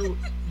mode to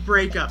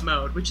breakup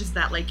mode, which is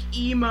that like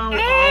emo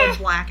all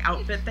black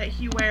outfit that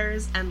he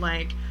wears. And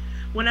like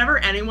whenever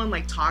anyone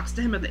like talks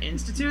to him at the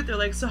Institute, they're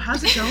like, so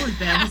how's it going,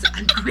 Ben?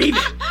 I'm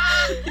grieving.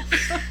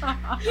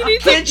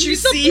 Can't you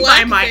see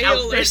by my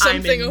outfit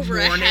I'm in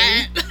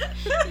mourning?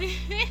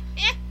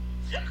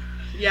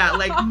 Yeah,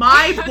 like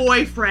my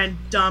boyfriend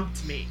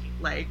dumped me.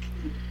 Like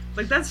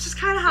that's just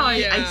kind of how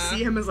I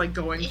see him, as like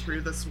going through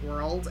this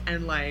world.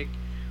 And like,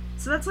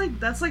 so that's like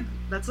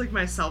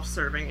my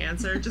self-serving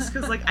answer, just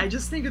because like I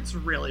just think it's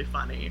really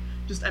funny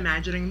just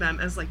imagining them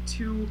as like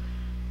two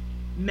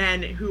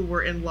men who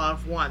were in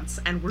love once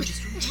and were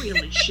just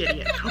really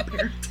shitty at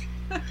co-parenting.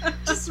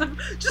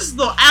 just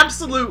the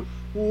absolute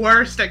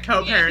worst at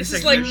co-parenting. Yeah, this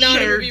is like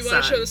not a movie you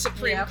want to show the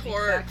Supreme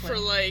Court for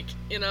like,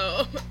 you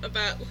know,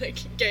 about like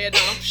gay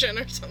adoption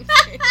or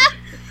something.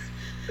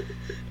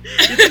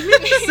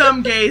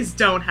 Some gays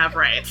don't have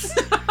rights.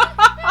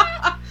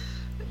 Oh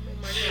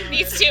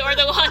These two are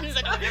the ones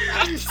that don't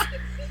have rights.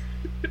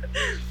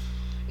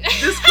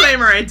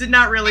 Disclaimer, I did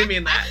not really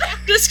mean that.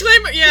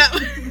 Disclaimer, yeah.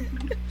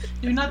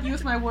 Do not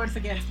use my words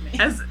against me.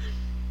 As a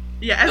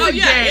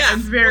gay, I'm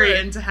very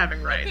into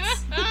having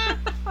rights.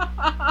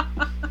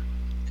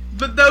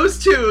 But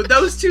those two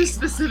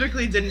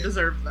specifically didn't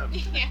deserve them.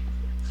 Yeah.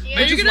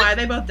 Which is why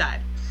they both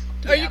died.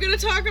 Are you going to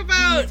talk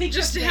about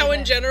just how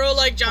in general,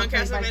 like, John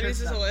Cassavetes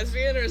is a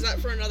lesbian, or is that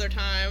for another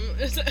time?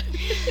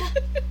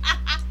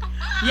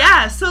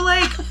 Yeah, so,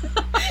 like,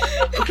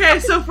 okay,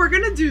 so if we're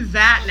going to do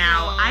that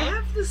now, I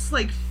have this,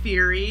 like,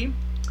 theory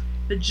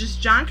that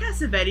just John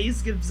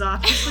Cassavetes gives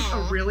off just like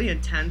a really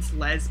intense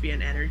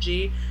lesbian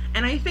energy,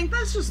 and I think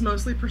that's just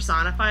mostly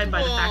personified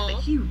by the fact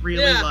that he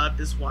really loved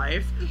his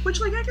wife, which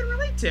like I can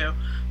relate to.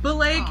 But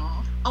like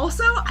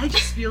also I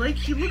just feel like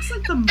he looks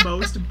like the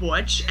most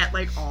butch at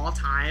like all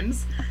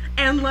times,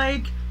 and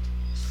like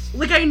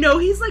I know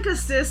he's like a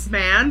cis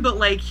man, but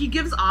like he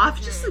gives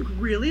off just like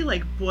really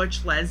like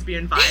butch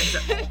lesbian vibes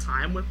at all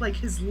time with like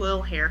his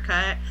little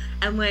haircut,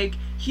 and like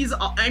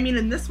I mean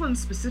in this one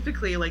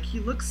specifically, like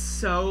he looks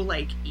so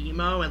like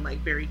emo and like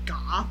very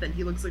goth, and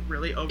he looks like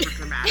really over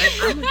dramatic.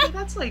 I'm like,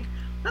 hey,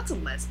 that's a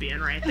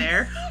lesbian right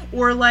there.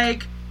 Or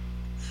like,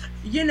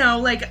 you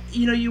know,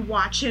 you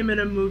watch him in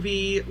a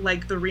movie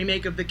like the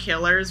remake of The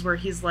Killers where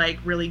he's like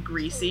really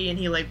greasy and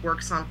he like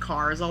works on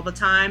cars all the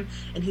time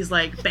and he's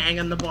like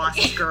banging the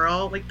boss's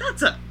girl. Like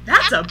that's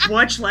a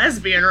butch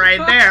lesbian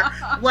right there.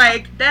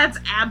 Like that's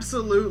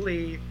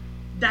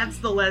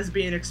the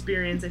lesbian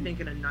experience, I think,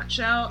 in a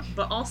nutshell.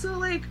 But also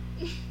like,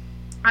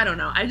 I don't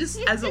know, I just,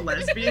 as a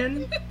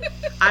lesbian,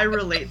 I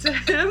relate to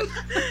him,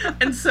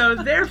 and so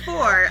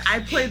therefore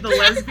I played the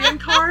lesbian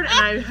card and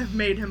I have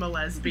made him a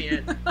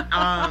lesbian.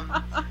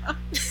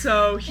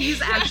 So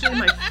he's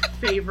actually my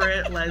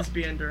favorite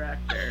lesbian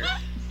director.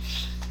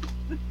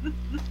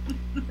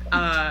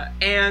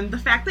 And the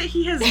fact that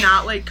he has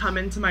not like come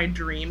into my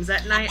dreams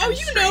at night and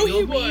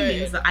strangled me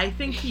means that I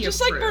think he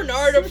just approves. Like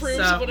Bernard approves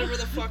of whatever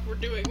the fuck we're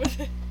doing with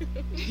it.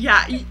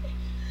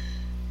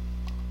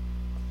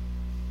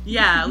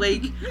 Yeah,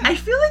 like, I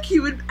feel like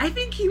I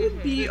think he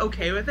would be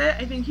okay with it.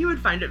 I think he would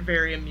find it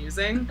very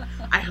amusing.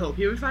 I hope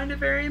he would find it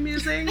very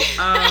amusing.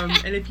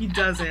 And if he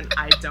doesn't,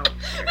 I don't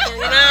care.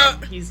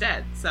 He's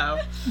dead, so.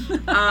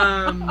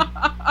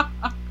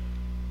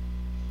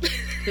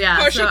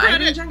 Yeah, so I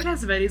think John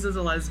Cassavetes is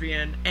a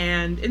lesbian,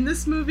 and in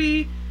this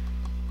movie,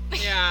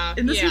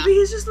 movie,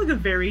 he's just like a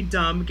very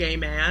dumb gay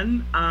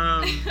man,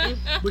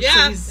 which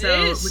is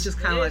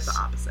kind of like the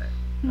opposite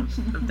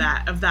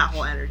of that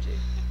whole energy.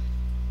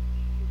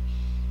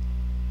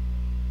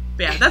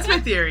 But yeah, that's my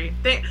theory.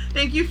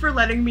 Thank you for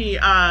letting me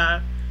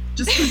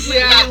just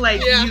completely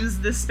use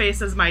this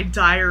space as my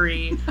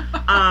diary,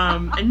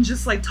 and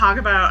just like talk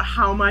about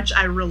how much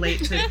I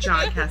relate to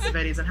John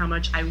Cassavetes and how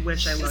much I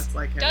wish I looked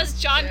like him. Does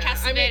John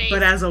Cassavetes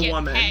but as a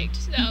woman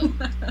pegged, though?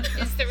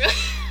 Is the real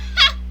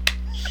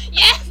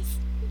Yes.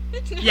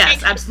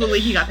 Yes, absolutely,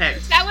 he got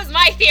pegged. That was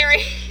my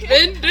theory.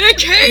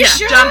 Vindication.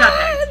 Yeah, John got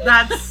pegged.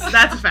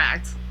 That's a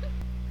fact.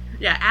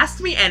 Yeah, ask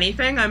me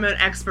anything. I'm an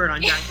expert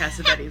on John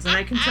Cassavetes, and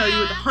I can tell you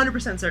with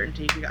 100%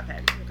 certainty he got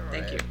pegged.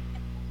 Thank you.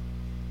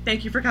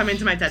 Thank you for coming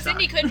to my TED Talk.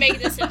 Cindy could make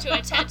this into a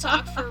TED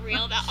Talk for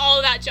real, all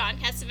about John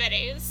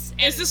Cassavetes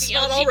and Is this the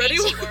not LGBT already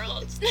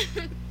world.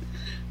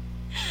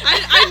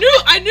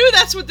 I knew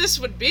that's what this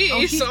would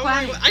be, so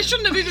fine. I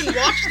shouldn't have even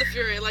watched The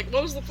Fury. Like,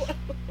 what was the plan?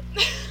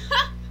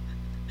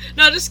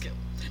 No, just kidding.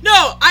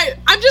 No,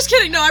 I'm just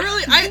kidding. No,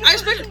 I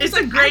expected. It's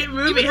a great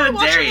movie. How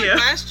dare you?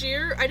 Last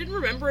year, I didn't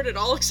remember it at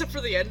all except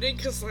for the ending,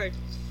 because like,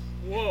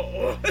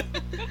 whoa.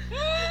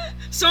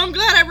 So I'm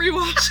glad I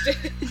rewatched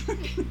it.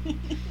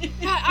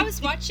 Yeah, I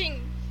was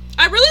watching.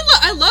 I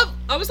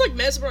was like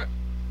mesmerized.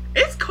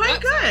 It's quite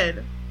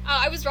good.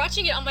 I was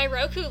watching it on my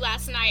Roku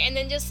last night, and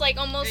then just like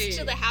almost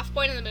to the half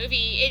point of the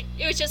movie,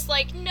 it was just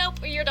like, nope,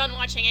 you're done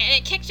watching it, and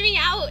it kicked me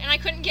out, and I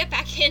couldn't get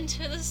back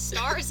into the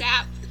Stars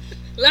app.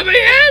 Let me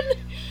in!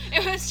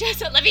 It was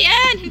just, let me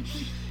in!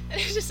 And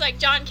it was just like,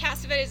 John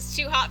Cassavetes is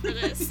too hot for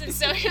this, and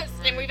so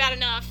and we've had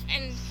enough,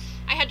 and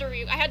I had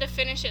to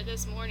finish it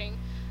this morning,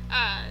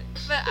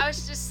 but I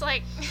was just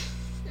like,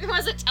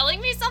 was it telling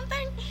me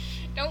something?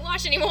 Don't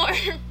watch anymore.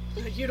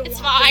 You don't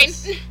it's want fine.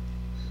 This.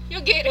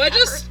 You'll get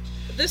it.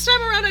 This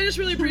time around, I just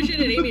really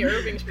appreciated Amy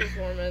Irving's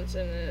performance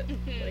in it.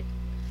 Like,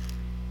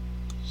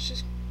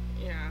 she's,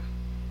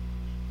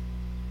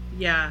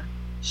 yeah,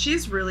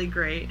 she's really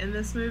great in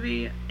this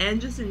movie, and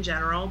just in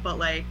general. But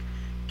like,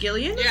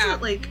 Gillian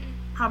is like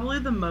probably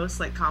the most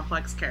like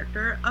complex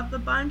character of the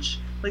bunch.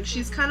 Like,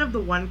 she's kind of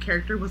the one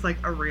character with like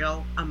a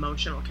real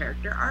emotional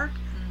character arc,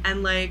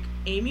 and like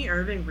Amy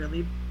Irving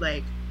really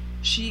like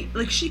she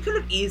could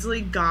have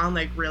easily gone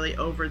like really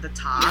over the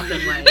top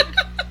and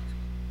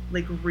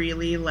like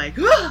really like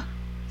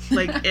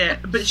like it,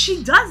 but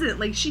she doesn't.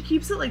 Like, she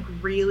keeps it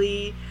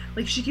really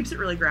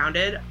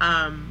grounded,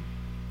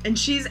 and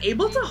she's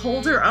able to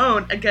hold her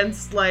own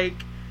against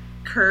like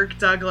Kirk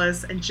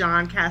Douglas and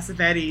John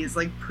Cassavetes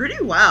like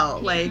pretty well.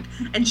 Like,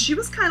 and she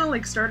was kind of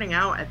like starting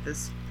out at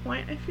this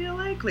point, I feel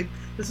like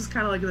this was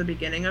kind of like the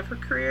beginning of her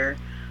career,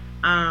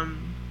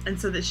 and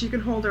so that she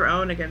can hold her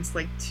own against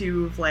like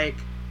two of like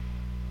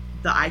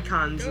the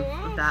icons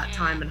of that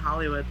time in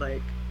Hollywood.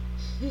 Like,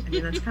 I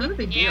mean, that's kind of a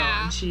big deal.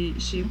 And she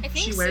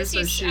wears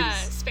those shoes.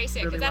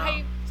 Spacek. Really Is that how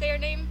you say her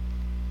name?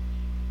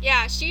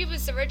 Yeah, she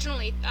was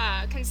originally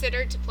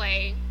considered to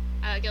play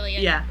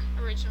Gillian. Yeah.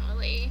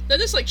 Originally. Then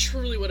this like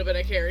truly would have been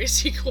a Carrie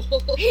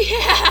sequel.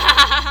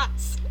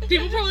 Yes.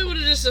 People probably would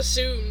have just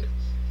assumed.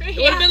 It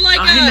would have been like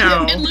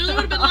it literally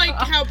would have been like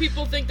how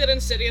people think that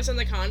Insidious and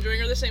The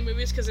Conjuring are the same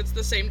movies because it's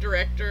the same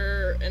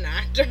director and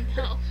actor.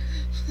 No.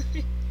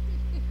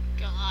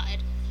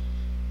 God.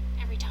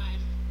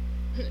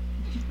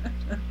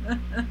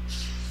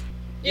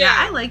 Yeah,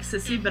 I like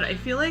Sissy, but I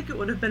feel like it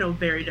would have been a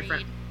very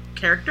different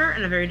character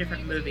and a very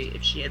different movie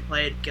if she had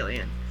played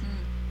Gillian.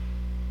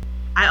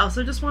 I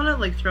also just want to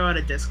like throw out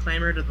a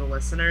disclaimer to the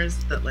listeners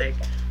that like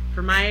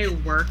for my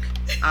work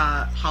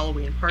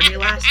Halloween party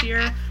last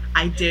year,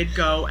 I did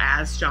go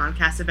as John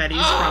Cassavetes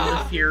from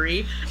The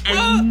Fury,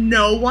 and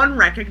no one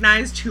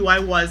recognized who I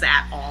was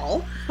at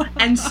all.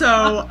 And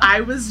so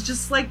I was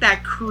just like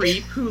that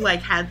creep who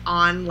like had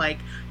on like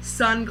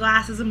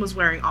sunglasses and was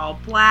wearing all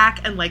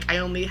black, and like I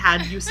only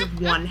had use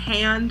of one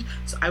hand,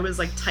 so I was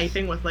like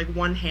typing with like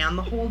one hand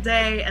the whole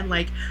day, and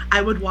like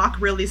I would walk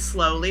really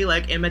slowly,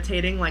 like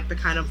imitating like the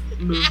kind of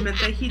movement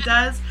that he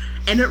does,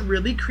 and it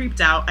really creeped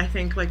out I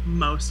think like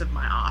most of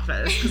my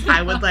office, because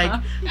I would like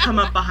come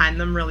up behind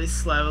them really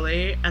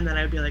slowly, and then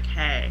I'd be like,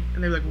 hey,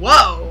 and they'd be like,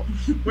 whoa,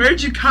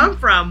 where'd you come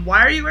from,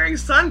 why are you wearing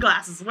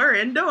sunglasses, we're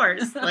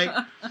indoors, like.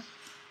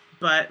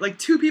 But, like,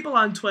 2 people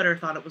on Twitter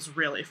thought it was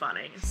really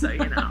funny, so,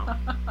 you know.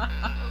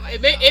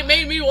 It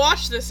made me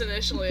watch this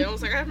initially. I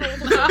was like, I don't know what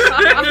the fuck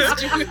I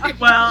was doing.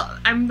 Well,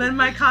 then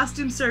my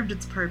costume served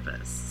its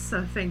purpose,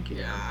 so thank you.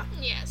 Yeah.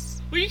 Yes.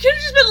 Well, you could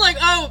have just been like,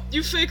 oh,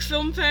 you fake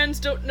film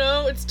fans don't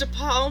know, it's De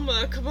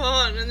Palma, come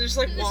on, and just,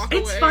 like, walk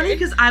away. It's funny,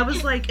 because I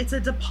was like, it's a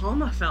De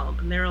Palma film,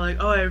 and they were like,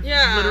 oh, I've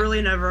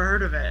literally never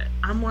heard of it.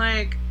 I'm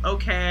like,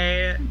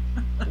 okay,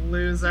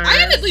 loser. I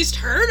had at least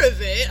heard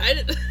of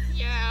it.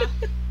 Yeah.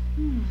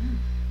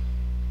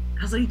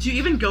 I was like, do you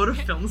even go to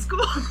film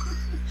school?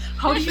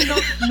 How do you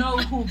not know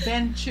who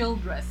Ben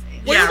Childress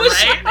is?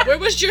 Where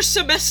was your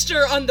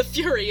semester on The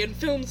Fury in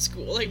film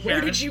school? Like, where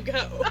did you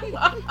go?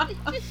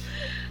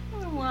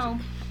 Oh, wow.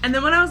 And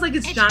then when I was like,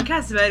 it's John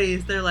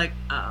Cassavetes, they're like,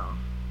 oh.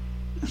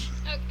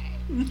 Okay.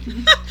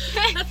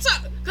 That's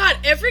God,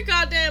 every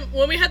goddamn...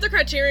 When we had the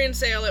Criterion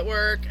sale at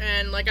work,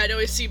 and, like, I'd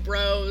always see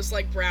bros,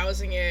 like,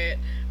 browsing it,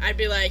 I'd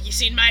be like, you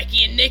seen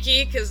Mikey and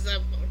Nikki? Because I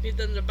need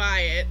them to buy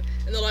it.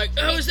 And they're like,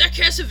 oh, is that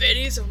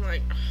Cassavetes? I'm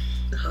like,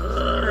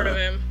 heard of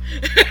him.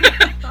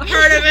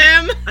 Heard of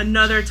him.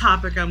 Another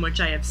topic on which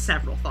I have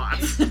several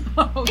thoughts.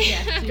 Oh,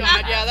 yeah.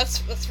 God, yeah, that's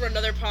for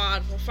another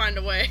pod. We'll find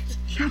a way.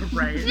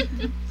 Right.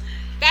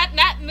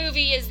 That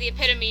movie is the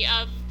epitome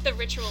of the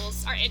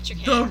rituals are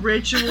intricate. The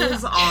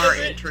rituals are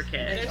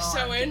intricate. They're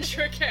so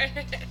intricate.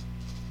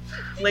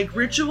 Like,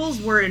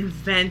 rituals were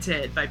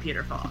invented by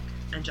Peter Falk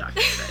and John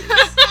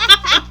Cassavetes.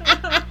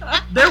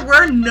 There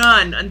were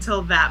none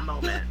until that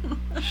moment.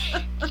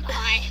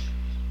 Why?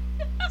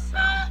 So,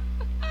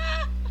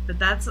 but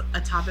that's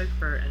a topic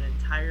for an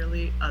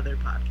entirely other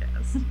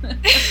podcast.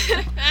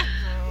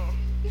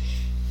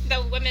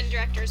 The Women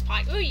Directors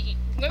Podcast.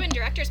 Ooh, Women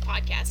Directors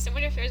Podcast. I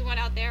wonder if there's one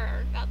out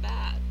there about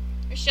that.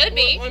 There should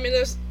be. Well, I mean,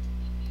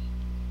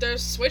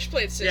 there's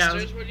Switchblade Sisters. Yeah,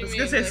 What do you mean?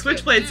 I was gonna say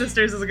Switchblade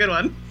Sisters is a good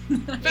one.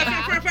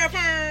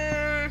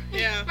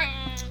 Yeah.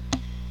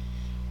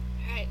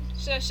 Alright,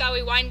 so shall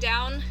we wind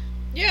down?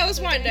 Yeah, let's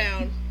wind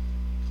down.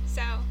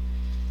 So,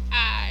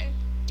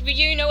 do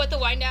you know what the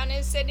wind down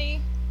is,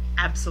 Sydney?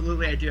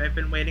 Absolutely, I do. I've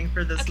been waiting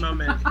for this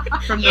moment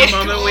from the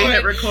moment we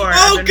hit record.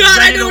 Oh God,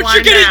 I know what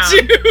you're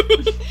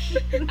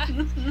gonna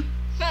do.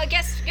 Well,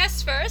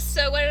 guess first.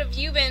 So, what have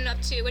you been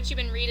up to? What you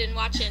been reading,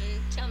 watching?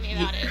 Tell me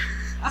about it.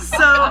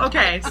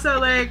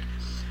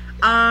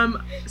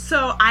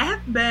 So I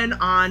have been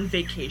on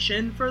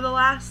vacation for the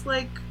last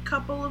like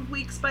couple of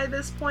weeks by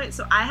this point,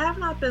 so I have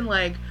not been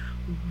like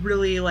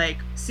really like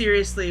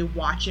seriously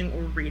watching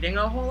or reading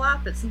a whole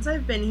lot, but since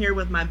I've been here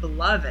with my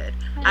beloved,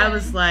 I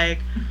was like,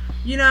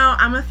 you know,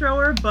 I'm gonna throw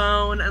her a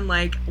bone, and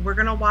like we're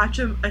gonna watch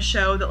a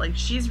show that like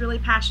she's really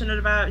passionate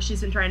about.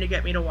 She's been trying to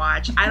get me to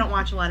watch. I don't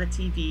watch a lot of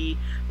TV,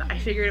 but I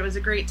figured it was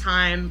a great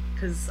time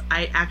because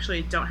I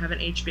actually don't have an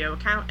HBO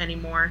account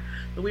anymore.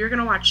 But we were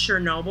gonna watch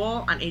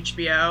Chernobyl on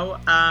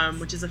HBO,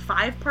 which is a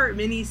 5-part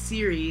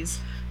mini-series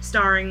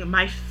starring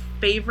my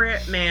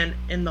favorite man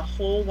in the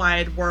whole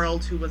wide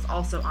world, who was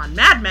also on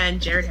Mad Men,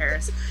 Jared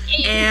Harris,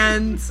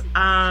 and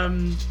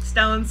Stellan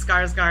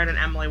Skarsgård and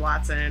Emily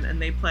Watson,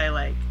 and they play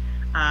like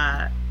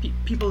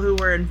people who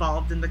were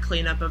involved in the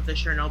cleanup of the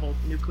Chernobyl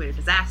nuclear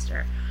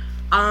disaster.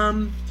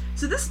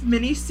 So this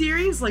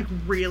mini-series like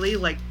really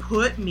like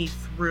put me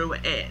through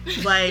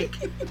it. Like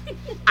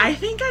I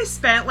think I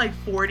spent like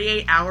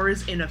 48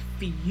 hours in a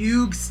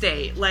fugue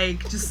state,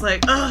 like just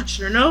like, oh,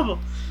 Chernobyl,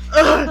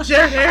 oh,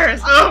 Jared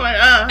Harris, oh my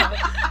god,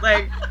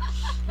 like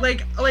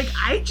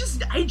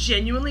I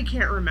genuinely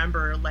can't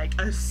remember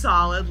like a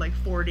solid like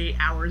 48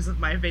 hours of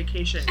my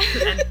vacation,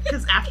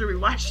 because after we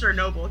watched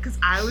Chernobyl, because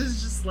I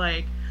was just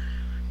like,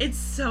 it's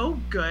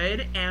so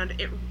good, and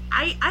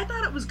I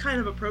thought it was kind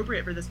of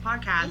appropriate for this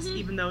podcast,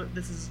 even though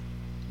this is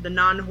the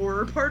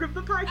non-horror part of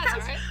the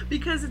podcast, right,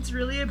 because it's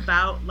really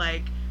about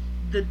like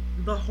the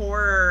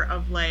horror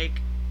of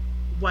like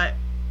what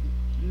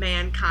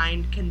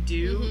mankind can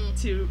do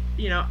to,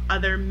 you know,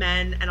 other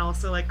men, and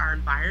also like our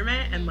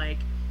environment, and like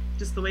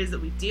just the ways that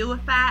we deal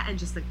with that, and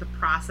just like the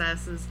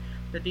processes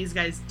that these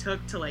guys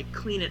took to like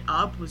clean it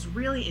up was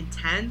really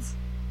intense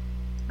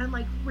and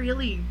like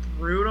really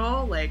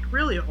brutal, like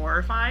really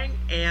horrifying.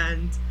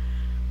 And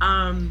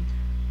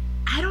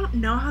I don't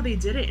know how they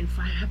did it in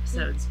 5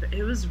 episodes, but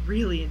it was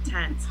really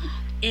intense.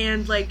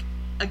 And, like,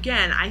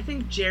 again, I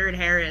think Jared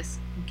Harris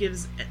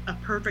gives a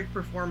perfect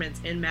performance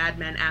in Mad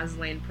Men as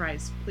Lane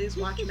Price. Please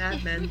watch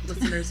Mad Men,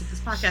 listeners of this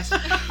podcast.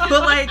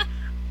 But, like,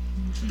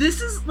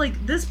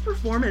 this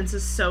performance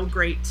is so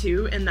great,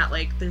 too, in that,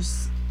 like,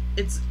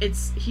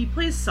 he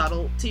plays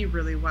subtlety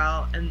really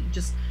well, and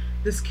just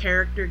this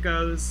character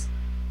goes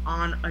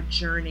on a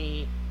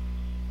journey,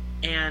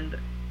 and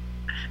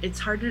it's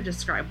hard to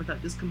describe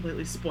without just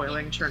completely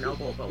spoiling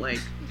Chernobyl, but, like,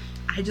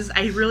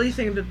 I really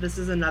think that this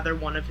is another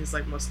one of his,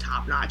 like, most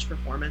top-notch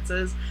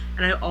performances,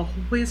 and I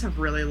always have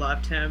really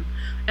loved him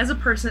as a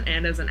person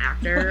and as an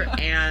actor,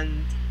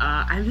 and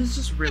I was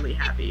just really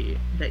happy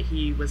that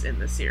he was in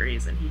this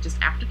series, and he just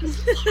acted his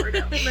heart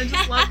out, and I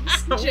just love him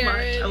so much.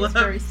 I love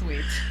very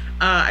sweet.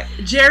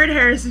 Jared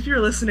Harris, if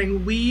you're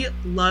listening, we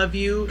love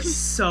you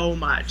so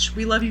much.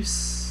 We love you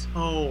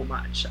so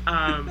much.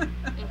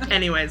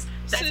 Anyways,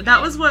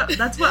 that's what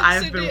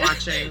I've been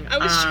watching. I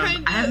was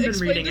trying to I haven't been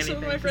explain reading to some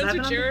anything. of my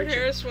friends who Jared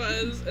Harris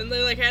was, and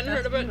they, like, hadn't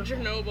heard about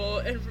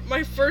Chernobyl, and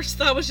my first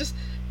thought was just,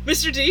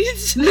 Mr.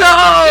 Deeds?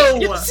 No!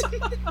 Yes.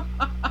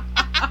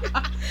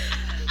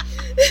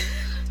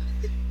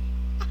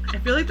 I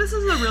feel like this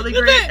is a really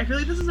great. I feel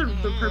like this is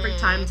the perfect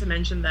time to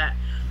mention that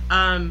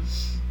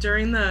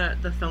during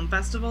the film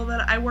festival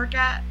that I work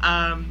at,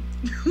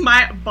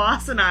 my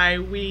boss and I,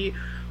 we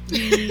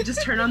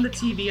just turned on the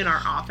TV in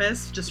our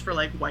office just for,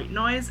 like, white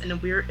noise, and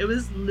it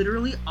was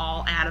literally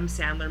all Adam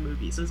Sandler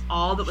movies. It was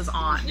all that was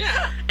on.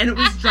 Yeah. And it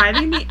was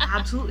driving me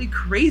absolutely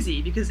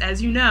crazy because, as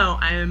you know,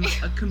 I am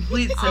a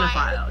complete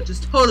cinephile,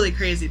 just totally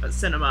crazy about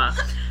cinema.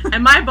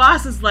 And my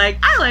boss is like,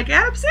 I like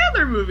Adam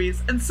Sandler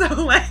movies. And so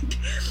like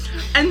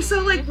I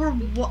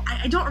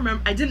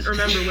didn't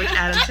remember which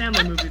Adam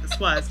Sandler movie this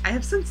was. I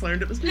have since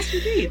learned it was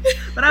Mr. Deeds.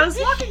 But I was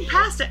walking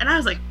past it and I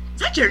was like,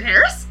 is that Jared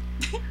Harris?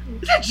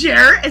 Is that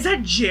Jared? Is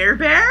that Jer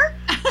Bear?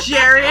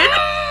 Jared?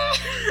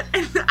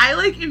 And I,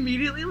 like,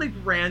 immediately, like,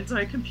 ran to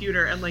my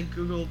computer and, like,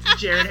 Googled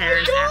Jared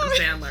Harris, Adam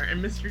Sandler,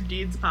 and Mr.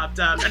 Deeds popped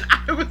up, and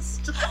I was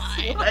just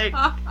like,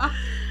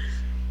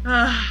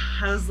 I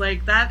was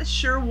like, that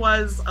sure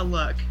was a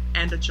look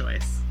and a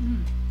choice.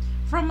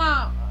 From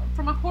a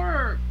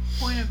horror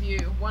point of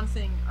view, one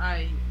thing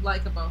I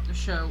like about the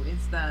show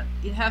is that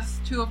it has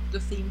two of the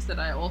themes that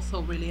I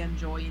also really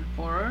enjoy in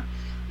horror,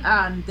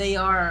 and they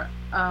are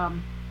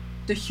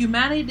the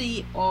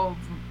humanity of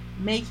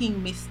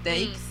making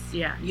mistakes,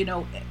 you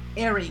know,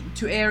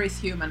 to err is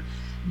human,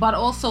 but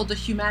also the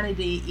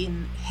humanity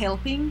in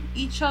helping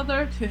each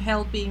other, to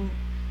helping,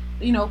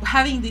 you know,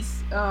 having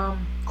this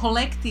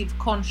collective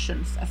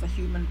conscience as a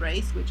human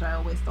race, which I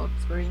always thought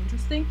was very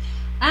interesting,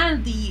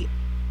 and the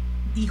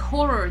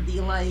horror,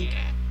 the, like,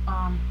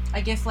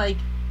 I guess, like,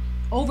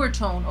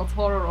 overtone of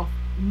horror of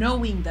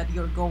knowing that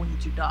you're going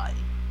to die,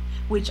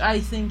 which I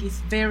think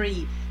is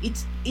very,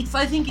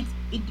 I think it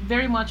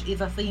very much is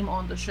a theme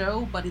on the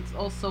show, but it's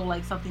also,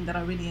 like, something that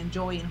I really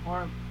enjoy in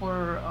horror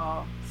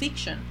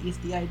fiction, is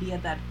the idea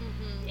that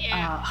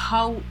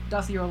how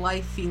does your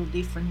life feel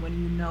different when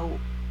you know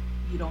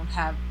you don't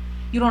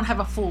have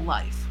a full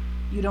life,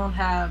 you don't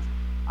have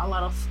a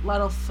lot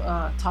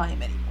of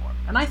time anymore,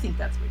 and I think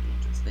that's really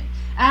interesting,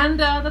 and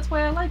that's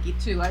why I like it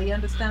too. I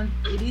understand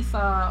it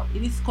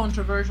is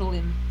controversial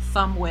in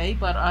some way,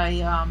 but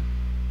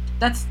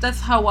that's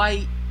how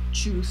I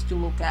choose to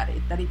look at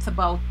it, that it's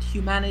about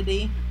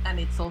humanity, and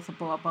it's also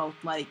about,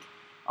 like,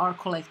 our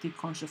collective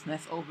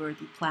consciousness over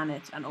the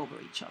planet and over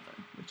each other,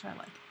 which I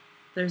like.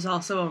 There's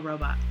also a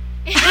robot.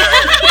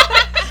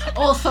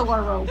 Also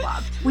a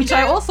robot, which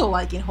I also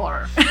like in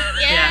horror.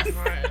 Yes.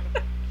 Yeah.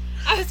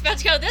 I was about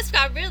to go, this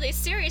got really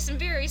serious and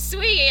very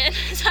sweet, and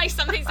it's like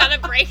something's gonna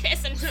break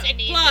this, and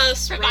Sydney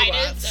Plus provided.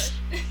 robots.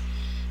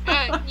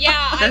 So.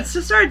 That's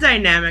just our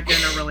dynamic in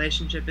a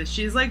relationship, is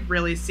she's, like,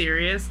 really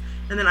serious,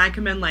 and then I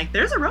come in like,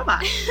 there's a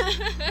robot.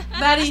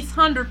 That is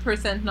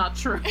 100% not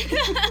true.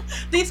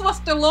 This was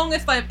the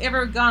longest I've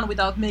ever gone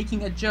without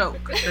making a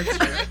joke. That's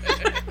true.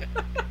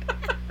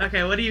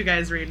 Okay, what are you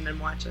guys reading and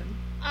watching?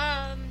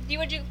 Do you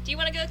want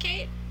to go,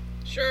 Kate?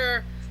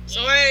 Sure.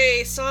 So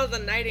I saw The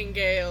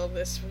Nightingale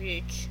this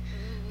week.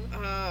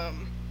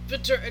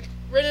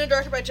 Written and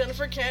directed by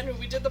Jennifer Kent, who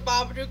we did the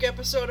Babadook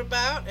episode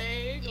about.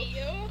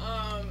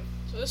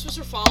 So this was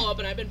her follow-up,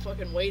 and I've been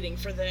fucking waiting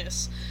for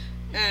this.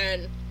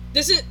 And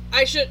this is,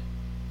 I should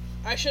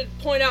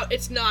point out,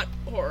 it's not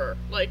horror.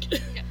 Like,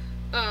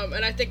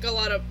 and I think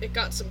it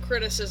got some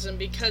criticism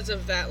because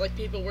of that. Like,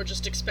 people were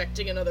just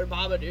expecting another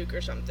Babadook or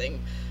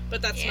something.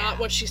 But that's not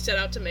what she set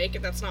out to make,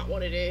 and that's not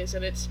what it is.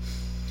 And it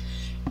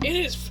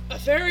is a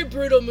very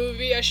brutal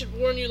movie. I should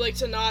warn you, like,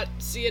 to not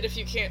see it if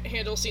you can't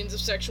handle scenes of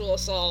sexual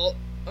assault.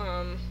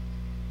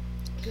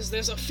 Because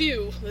there's a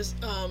few,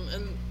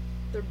 and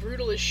they're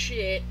brutal as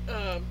shit.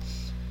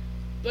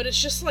 But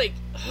it's just like,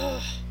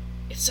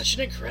 it's such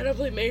an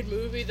incredibly made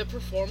movie. The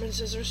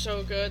performances are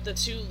so good. The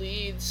two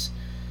leads,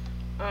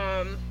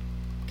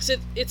 because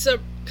it's a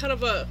kind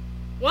of a,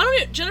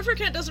 Jennifer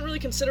Kent doesn't really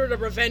consider it a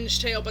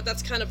revenge tale, but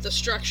that's kind of the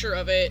structure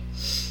of it.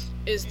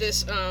 is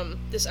this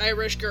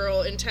Irish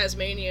girl in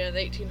Tasmania in the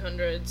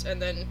 1800s,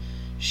 and then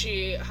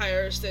she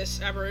hires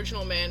this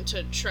Aboriginal man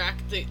to track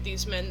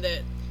these men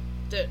that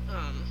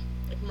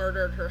like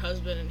murdered her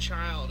husband and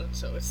child, and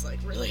so it's like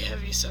really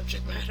heavy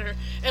subject matter.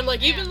 And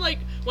like even like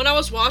when I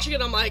was watching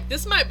it, I'm like,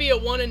 this might be a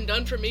one and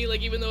done for me.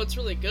 Like even though it's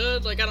really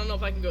good, like I don't know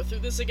if I can go through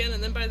this again.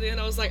 And then by the end,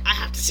 I was like, I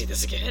have to see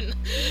this again.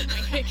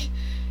 Like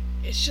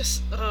it's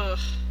just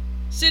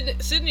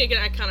Sydney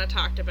again. I kind of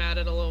talked about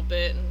it a little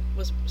bit, and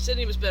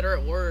Sydney was better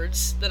at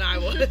words than I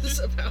was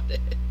about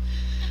it,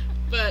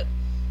 but.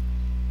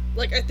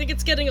 Like, I think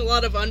it's getting a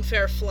lot of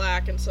unfair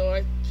flack, and so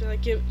I feel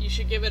like you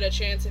should give it a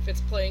chance if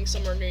it's playing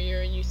somewhere near you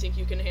and you think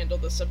you can handle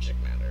the subject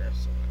matter.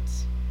 So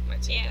that's my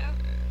take on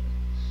it.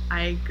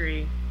 I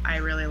agree. I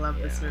really love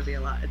this movie a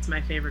lot. It's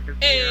my favorite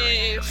of the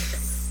year.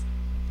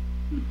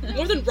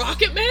 More than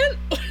Rocket Man?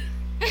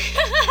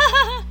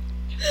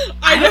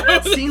 I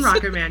haven't seen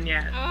Rocket Man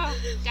yet. Oh,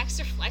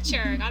 Dexter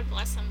Fletcher. God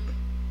bless him.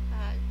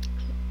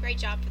 Great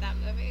job for that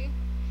movie.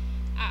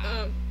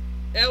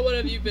 What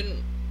have you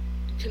been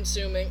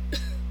consuming?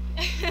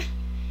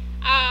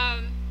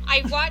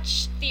 I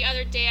watched the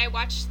other day,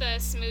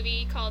 this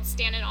movie called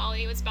Stan and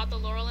Ollie. It was about the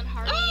Laurel and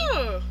Hardy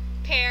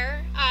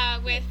pair,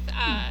 with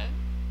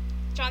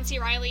John C.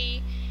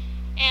 Reilly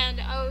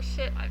and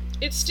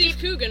it's Steve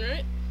Coogan,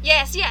 right?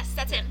 Yes,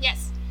 that's him.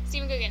 Yes,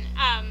 Steve Coogan.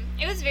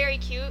 It was very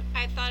cute.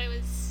 I thought it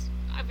was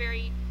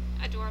very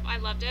adorable. I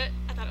loved it.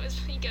 I thought it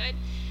was really good.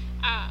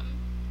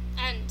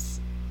 And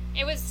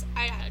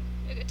I had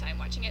a good time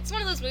watching it. It's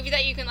one of those movies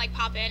that you can like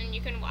pop in and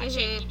you can watch it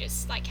and you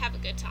just like have a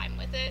good time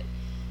with it.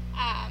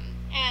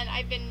 And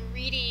I've been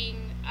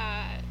reading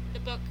the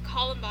book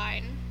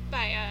Columbine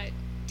by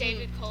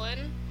David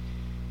Cullen.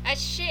 That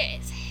shit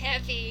is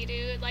heavy,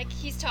 dude. Like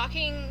he's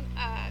talking,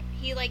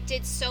 he like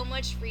did so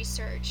much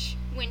research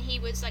when he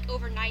was like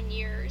over 9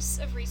 years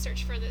of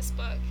research for this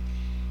book,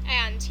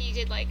 and he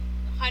did like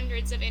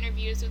hundreds of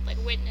interviews with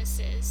like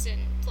witnesses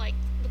and like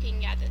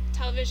looking at the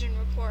television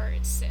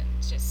reports and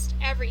just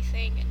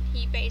everything, and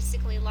he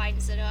basically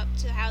lines it up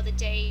to how the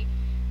day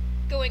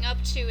going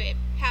up to it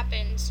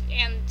happened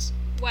and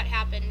what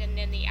happened and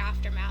then the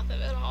aftermath of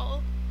it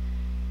all.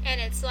 And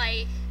it's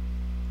like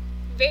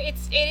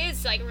it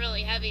is like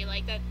really heavy,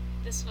 like that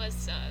this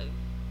was a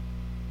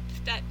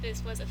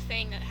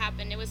thing that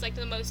happened. It was like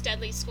the most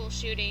deadly school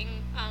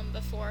shooting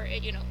before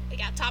it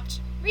got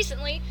topped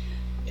recently.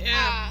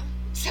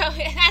 So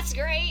that's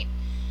great.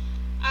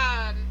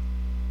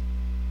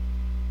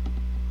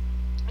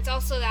 It's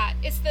also that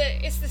it's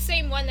the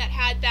same one that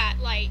had that,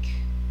 like,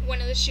 one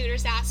of the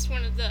shooters asked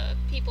one of the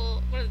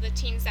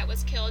teens that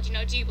was killed,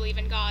 do you believe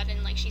in God?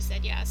 And like she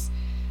said yes.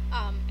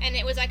 And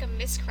it was like a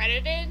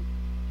miscredited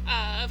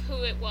of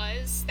who it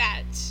was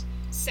that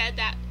said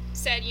that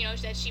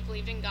she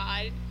believed in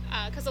God,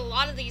 because a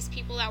lot of these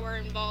people that were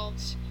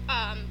involved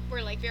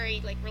were like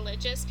very like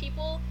religious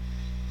people.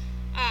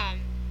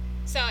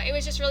 So it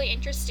was just really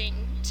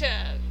interesting to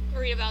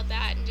read about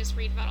that and just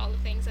read about all the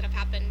things that have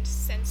happened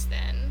since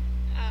then,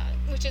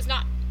 which is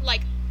not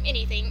like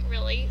anything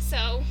really.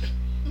 So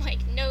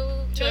like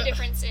no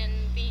difference in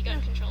the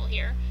gun control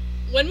here.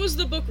 When was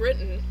the book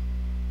written?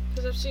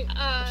 Because I've seen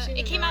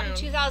it came out in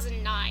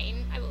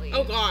 2009, I believe.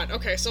 Oh God.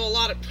 Okay, so a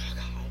lot of. Oh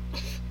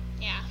God.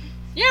 Yeah.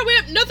 Yeah,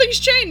 nothing's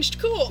changed.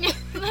 Cool.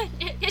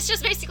 It's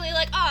just basically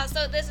like,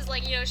 so this is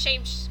like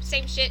same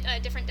shit,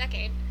 different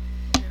decade.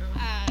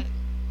 Yeah.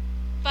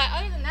 But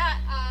other than that,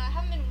 I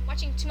haven't been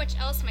watching too much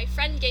else. My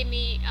friend gave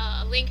me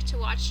a link to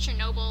watch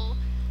Chernobyl,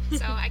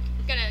 so I'm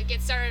gonna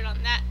get started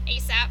on that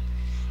ASAP,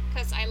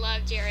 because I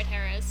love Jared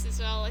Harris as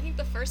well. I think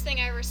the first thing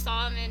I ever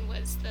saw him in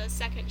was the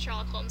second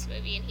Sherlock Holmes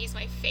movie, and he's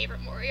my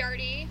favorite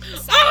Moriarty.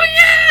 Oh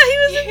yeah, he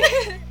was in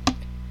that!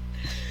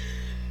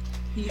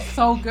 He's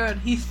so good.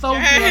 He's so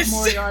good at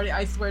Moriarty,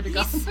 I swear to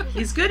God.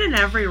 He's good in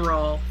every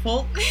role.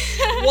 Folks,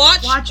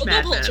 watch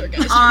Mad Men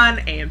on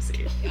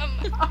AMC.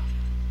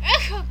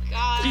 Oh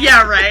God.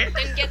 Yeah, right.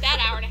 Didn't get that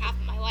hour and a half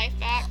of my life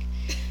back.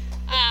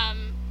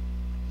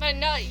 But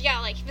no, yeah,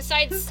 like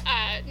besides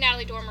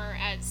Natalie Dormer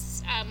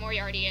as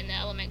Moriarty in the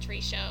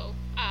Elementary show,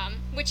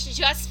 which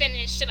just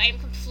finished, and I am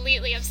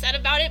completely upset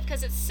about it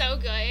because it's so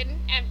good,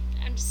 and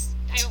I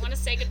don't want to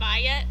say goodbye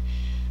yet.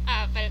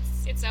 But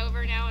it's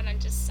over now, and I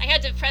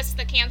had to press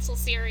the cancel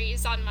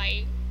series on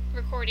my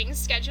recording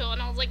schedule,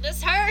 and I was like,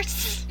 this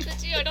hurts.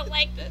 I don't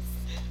like this.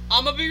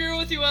 I'm gonna be real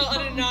with you, Elle.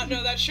 I did not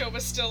know that show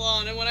was still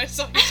on, and when I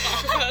saw you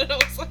talk about it, I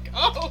was like,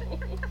 oh.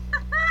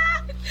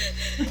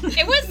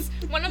 It was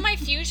one of my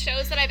few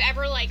shows that I've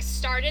ever like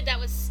started that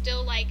was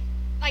still like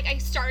I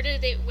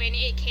started it when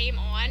it came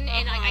on,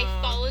 and like I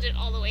followed it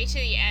all the way to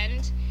the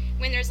end.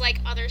 When there's like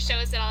other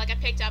shows that I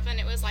picked up and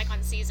it was like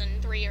on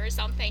season 3 or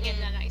something, and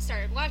then I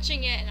started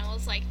watching it and I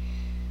was like,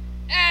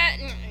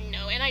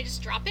 no, and I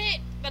just drop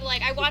it. But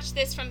like I watched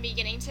this from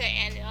beginning to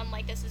end, and I'm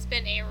like, this has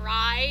been a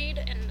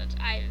ride, and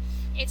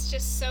it's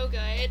just so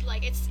good.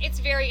 Like it's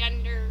very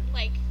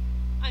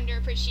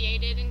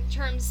underappreciated in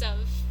terms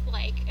of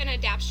like a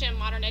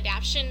modern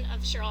adaptation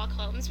of Sherlock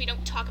Holmes. We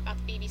don't talk about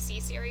the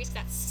BBC series,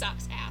 that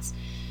sucks ass.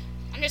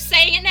 I'm just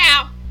saying it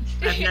now.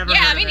 I've never yeah,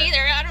 heard me of it.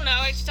 neither. I don't know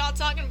what you're all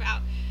talking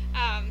about.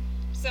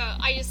 So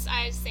I just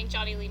think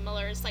Johnny Lee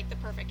Miller is like the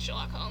perfect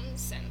Sherlock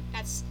Holmes, and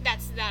that's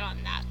that on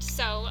that.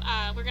 So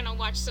we're gonna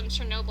watch some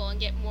Chernobyl and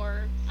get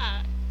more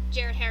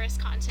Jared Harris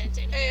content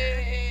in here.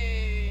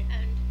 Hey.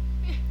 And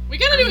We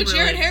gotta do a I'm really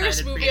Jared Harris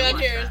excited for movie you to on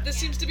watch here. that. This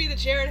seems to be the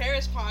Jared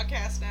Harris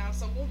podcast now,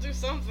 so we'll do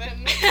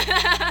something.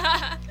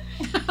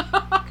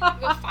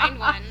 we'll find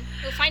one.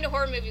 We'll find a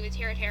horror movie with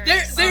Jared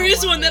Harris. There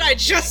is one that I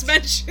just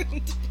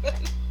mentioned.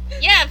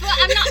 Yeah, but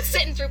I'm not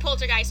sitting through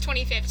Poltergeist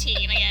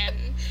 2015 again.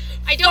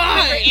 I don't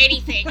remember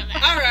anything of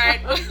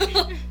that.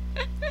 Alright.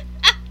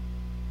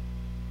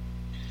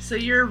 So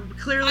you're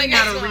clearly I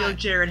guess not a real not.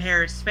 Jared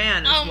Harris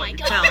fan, is Oh what my you're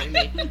God. telling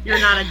me. You're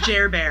not a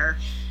Jer Bear.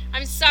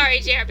 I'm sorry,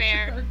 Jared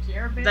Bear.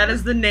 That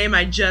is the name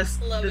I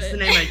just Love that's it. the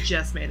name I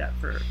just made up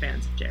for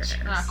fans of Jared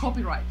Harris.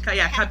 Copyright.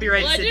 Yeah,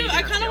 copyright Well, City.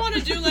 I kind Pinocchio. of want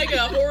to do like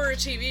a horror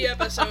TV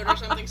episode or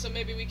something, so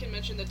maybe we can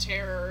mention The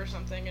Terror or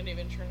something, and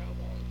even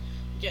Chernobyl,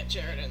 and get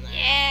Jared in there.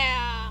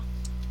 Yeah.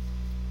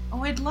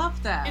 Oh, I'd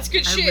love that. It's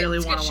good I shit. really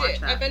it's good wanna watch shit.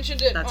 that. I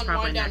mentioned it That's on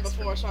probably Wind Down next for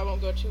before, me. so I won't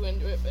go too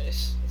into it, but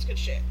it's good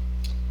shit.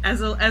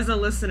 As a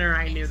listener,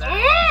 I knew that.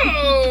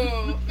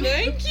 Oh,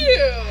 thank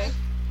you.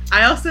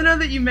 I also know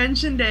that you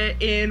mentioned it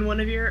in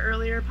one of your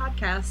earlier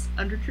podcasts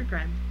under True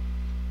Crime.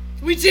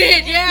 We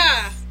did,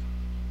 yeah.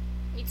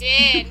 We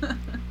did.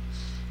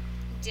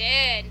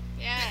 Did.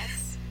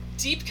 Yes.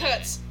 Deep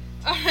cuts.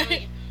 All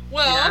right. Yeah,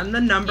 Well, I'm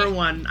the number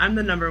one. I'm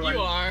the number one you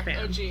are. fan.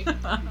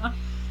 OG.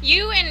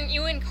 You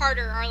and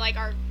Carter are like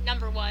our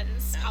number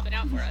ones popping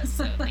out for us,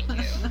 so thank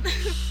you.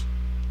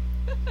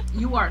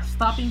 You are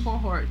stopping for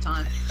horror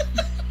time.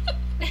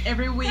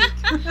 Every week.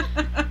 Oh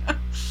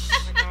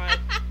my god.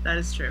 That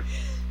is true.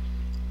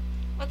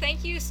 Well,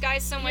 thank you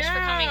guys so much for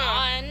coming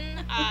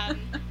on.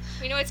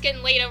 We know it's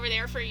getting late over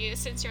there for you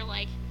since you're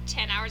like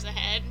 10 hours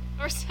ahead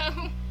or so.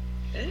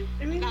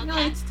 I mean, About No,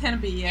 that. it's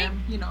 10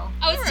 p.m., you know.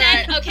 Oh, it's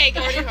Alright. 10? Okay,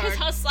 good. Party Because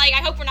hard. I was like, I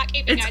hope we're not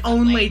keeping it's guys up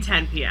only late.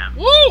 10 p.m.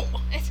 Woo!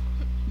 It's,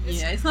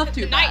 Yeah, it's not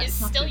too the bad. night is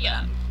It's not still too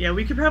young. bad. Yeah,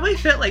 we could probably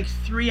fit like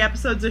 3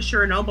 episodes of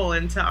Chernobyl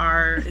into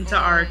our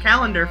Oh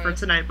calendar my for God.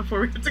 tonight before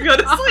we have to go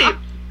to sleep.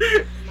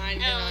 My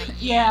Oh, god.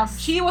 Yeah,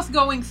 she was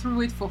going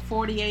through it for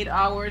 48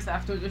 hours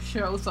after the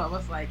show, so I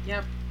was like,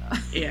 yep,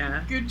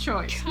 Yeah. good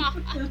choice.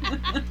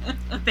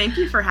 Thank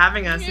you for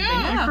having us. And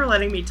thank you Yeah. for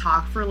letting me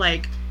talk for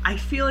like, I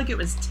feel like it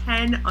was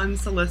 10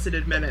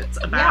 unsolicited minutes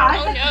Yeah,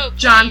 about Oh no,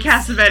 John please.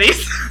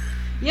 Cassavetes.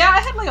 Yeah, I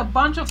had like a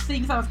bunch of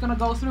things I was gonna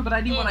go through, but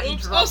I didn't Oh, want to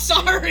oops. interrupt. Oh,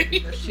 sorry.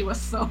 you because she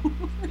was so.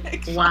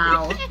 excited.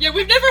 Wow. Yeah,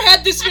 we've never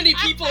had this many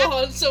people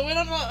on, so we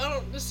don't know. I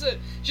don't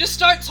just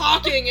start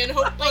talking and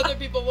hope other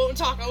people won't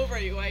talk over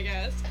you, I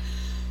guess.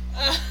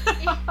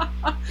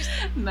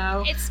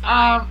 No. It's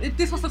fine.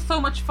 This was so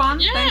much fun.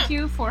 Yeah. Thank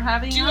you for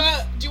having Do you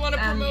us. want to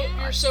promote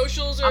Yeah. your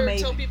socials or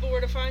Amazing. tell people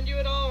where to find you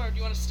at all, or do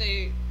you want to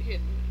stay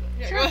hidden?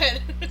 Yeah, Sure. go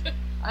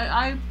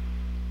ahead.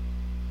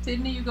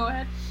 Sydney, you go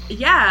ahead.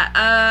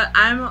 Yeah,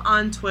 I'm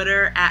on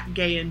Twitter at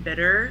Gay and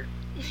Bitter.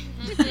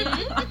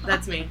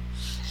 That's me.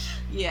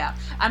 Yeah,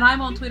 and I'm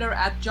on Twitter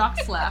at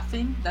Jocks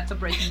Laughing. That's a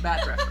Breaking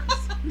Bad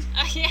reference.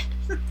 Yeah.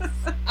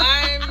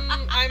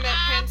 I'm at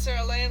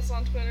Panzer Lance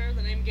on Twitter.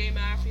 The name Gay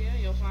Mafia.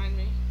 You'll find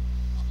me.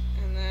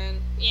 And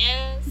then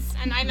Yes,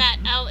 and I'm at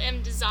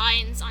LM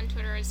Designs on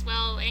Twitter as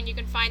well, and you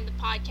can find the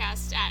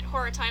podcast at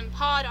Horror Time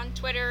Pod on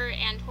Twitter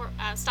and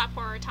Stop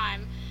Horror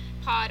Time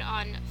Pod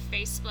on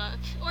Facebook,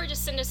 or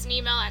just send us an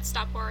email at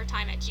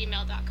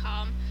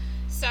stophorrortime@gmail.com.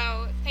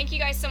 So thank you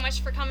guys so much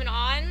for coming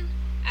on,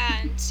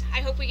 and I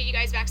hope we get you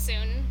guys back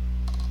soon.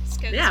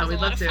 Yeah, this was we'd a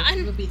lot love of to. It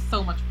fun. would be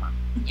so much fun.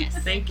 Yes.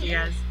 Thank you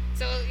guys.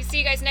 So see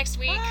you guys next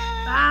week.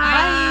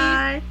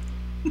 Bye.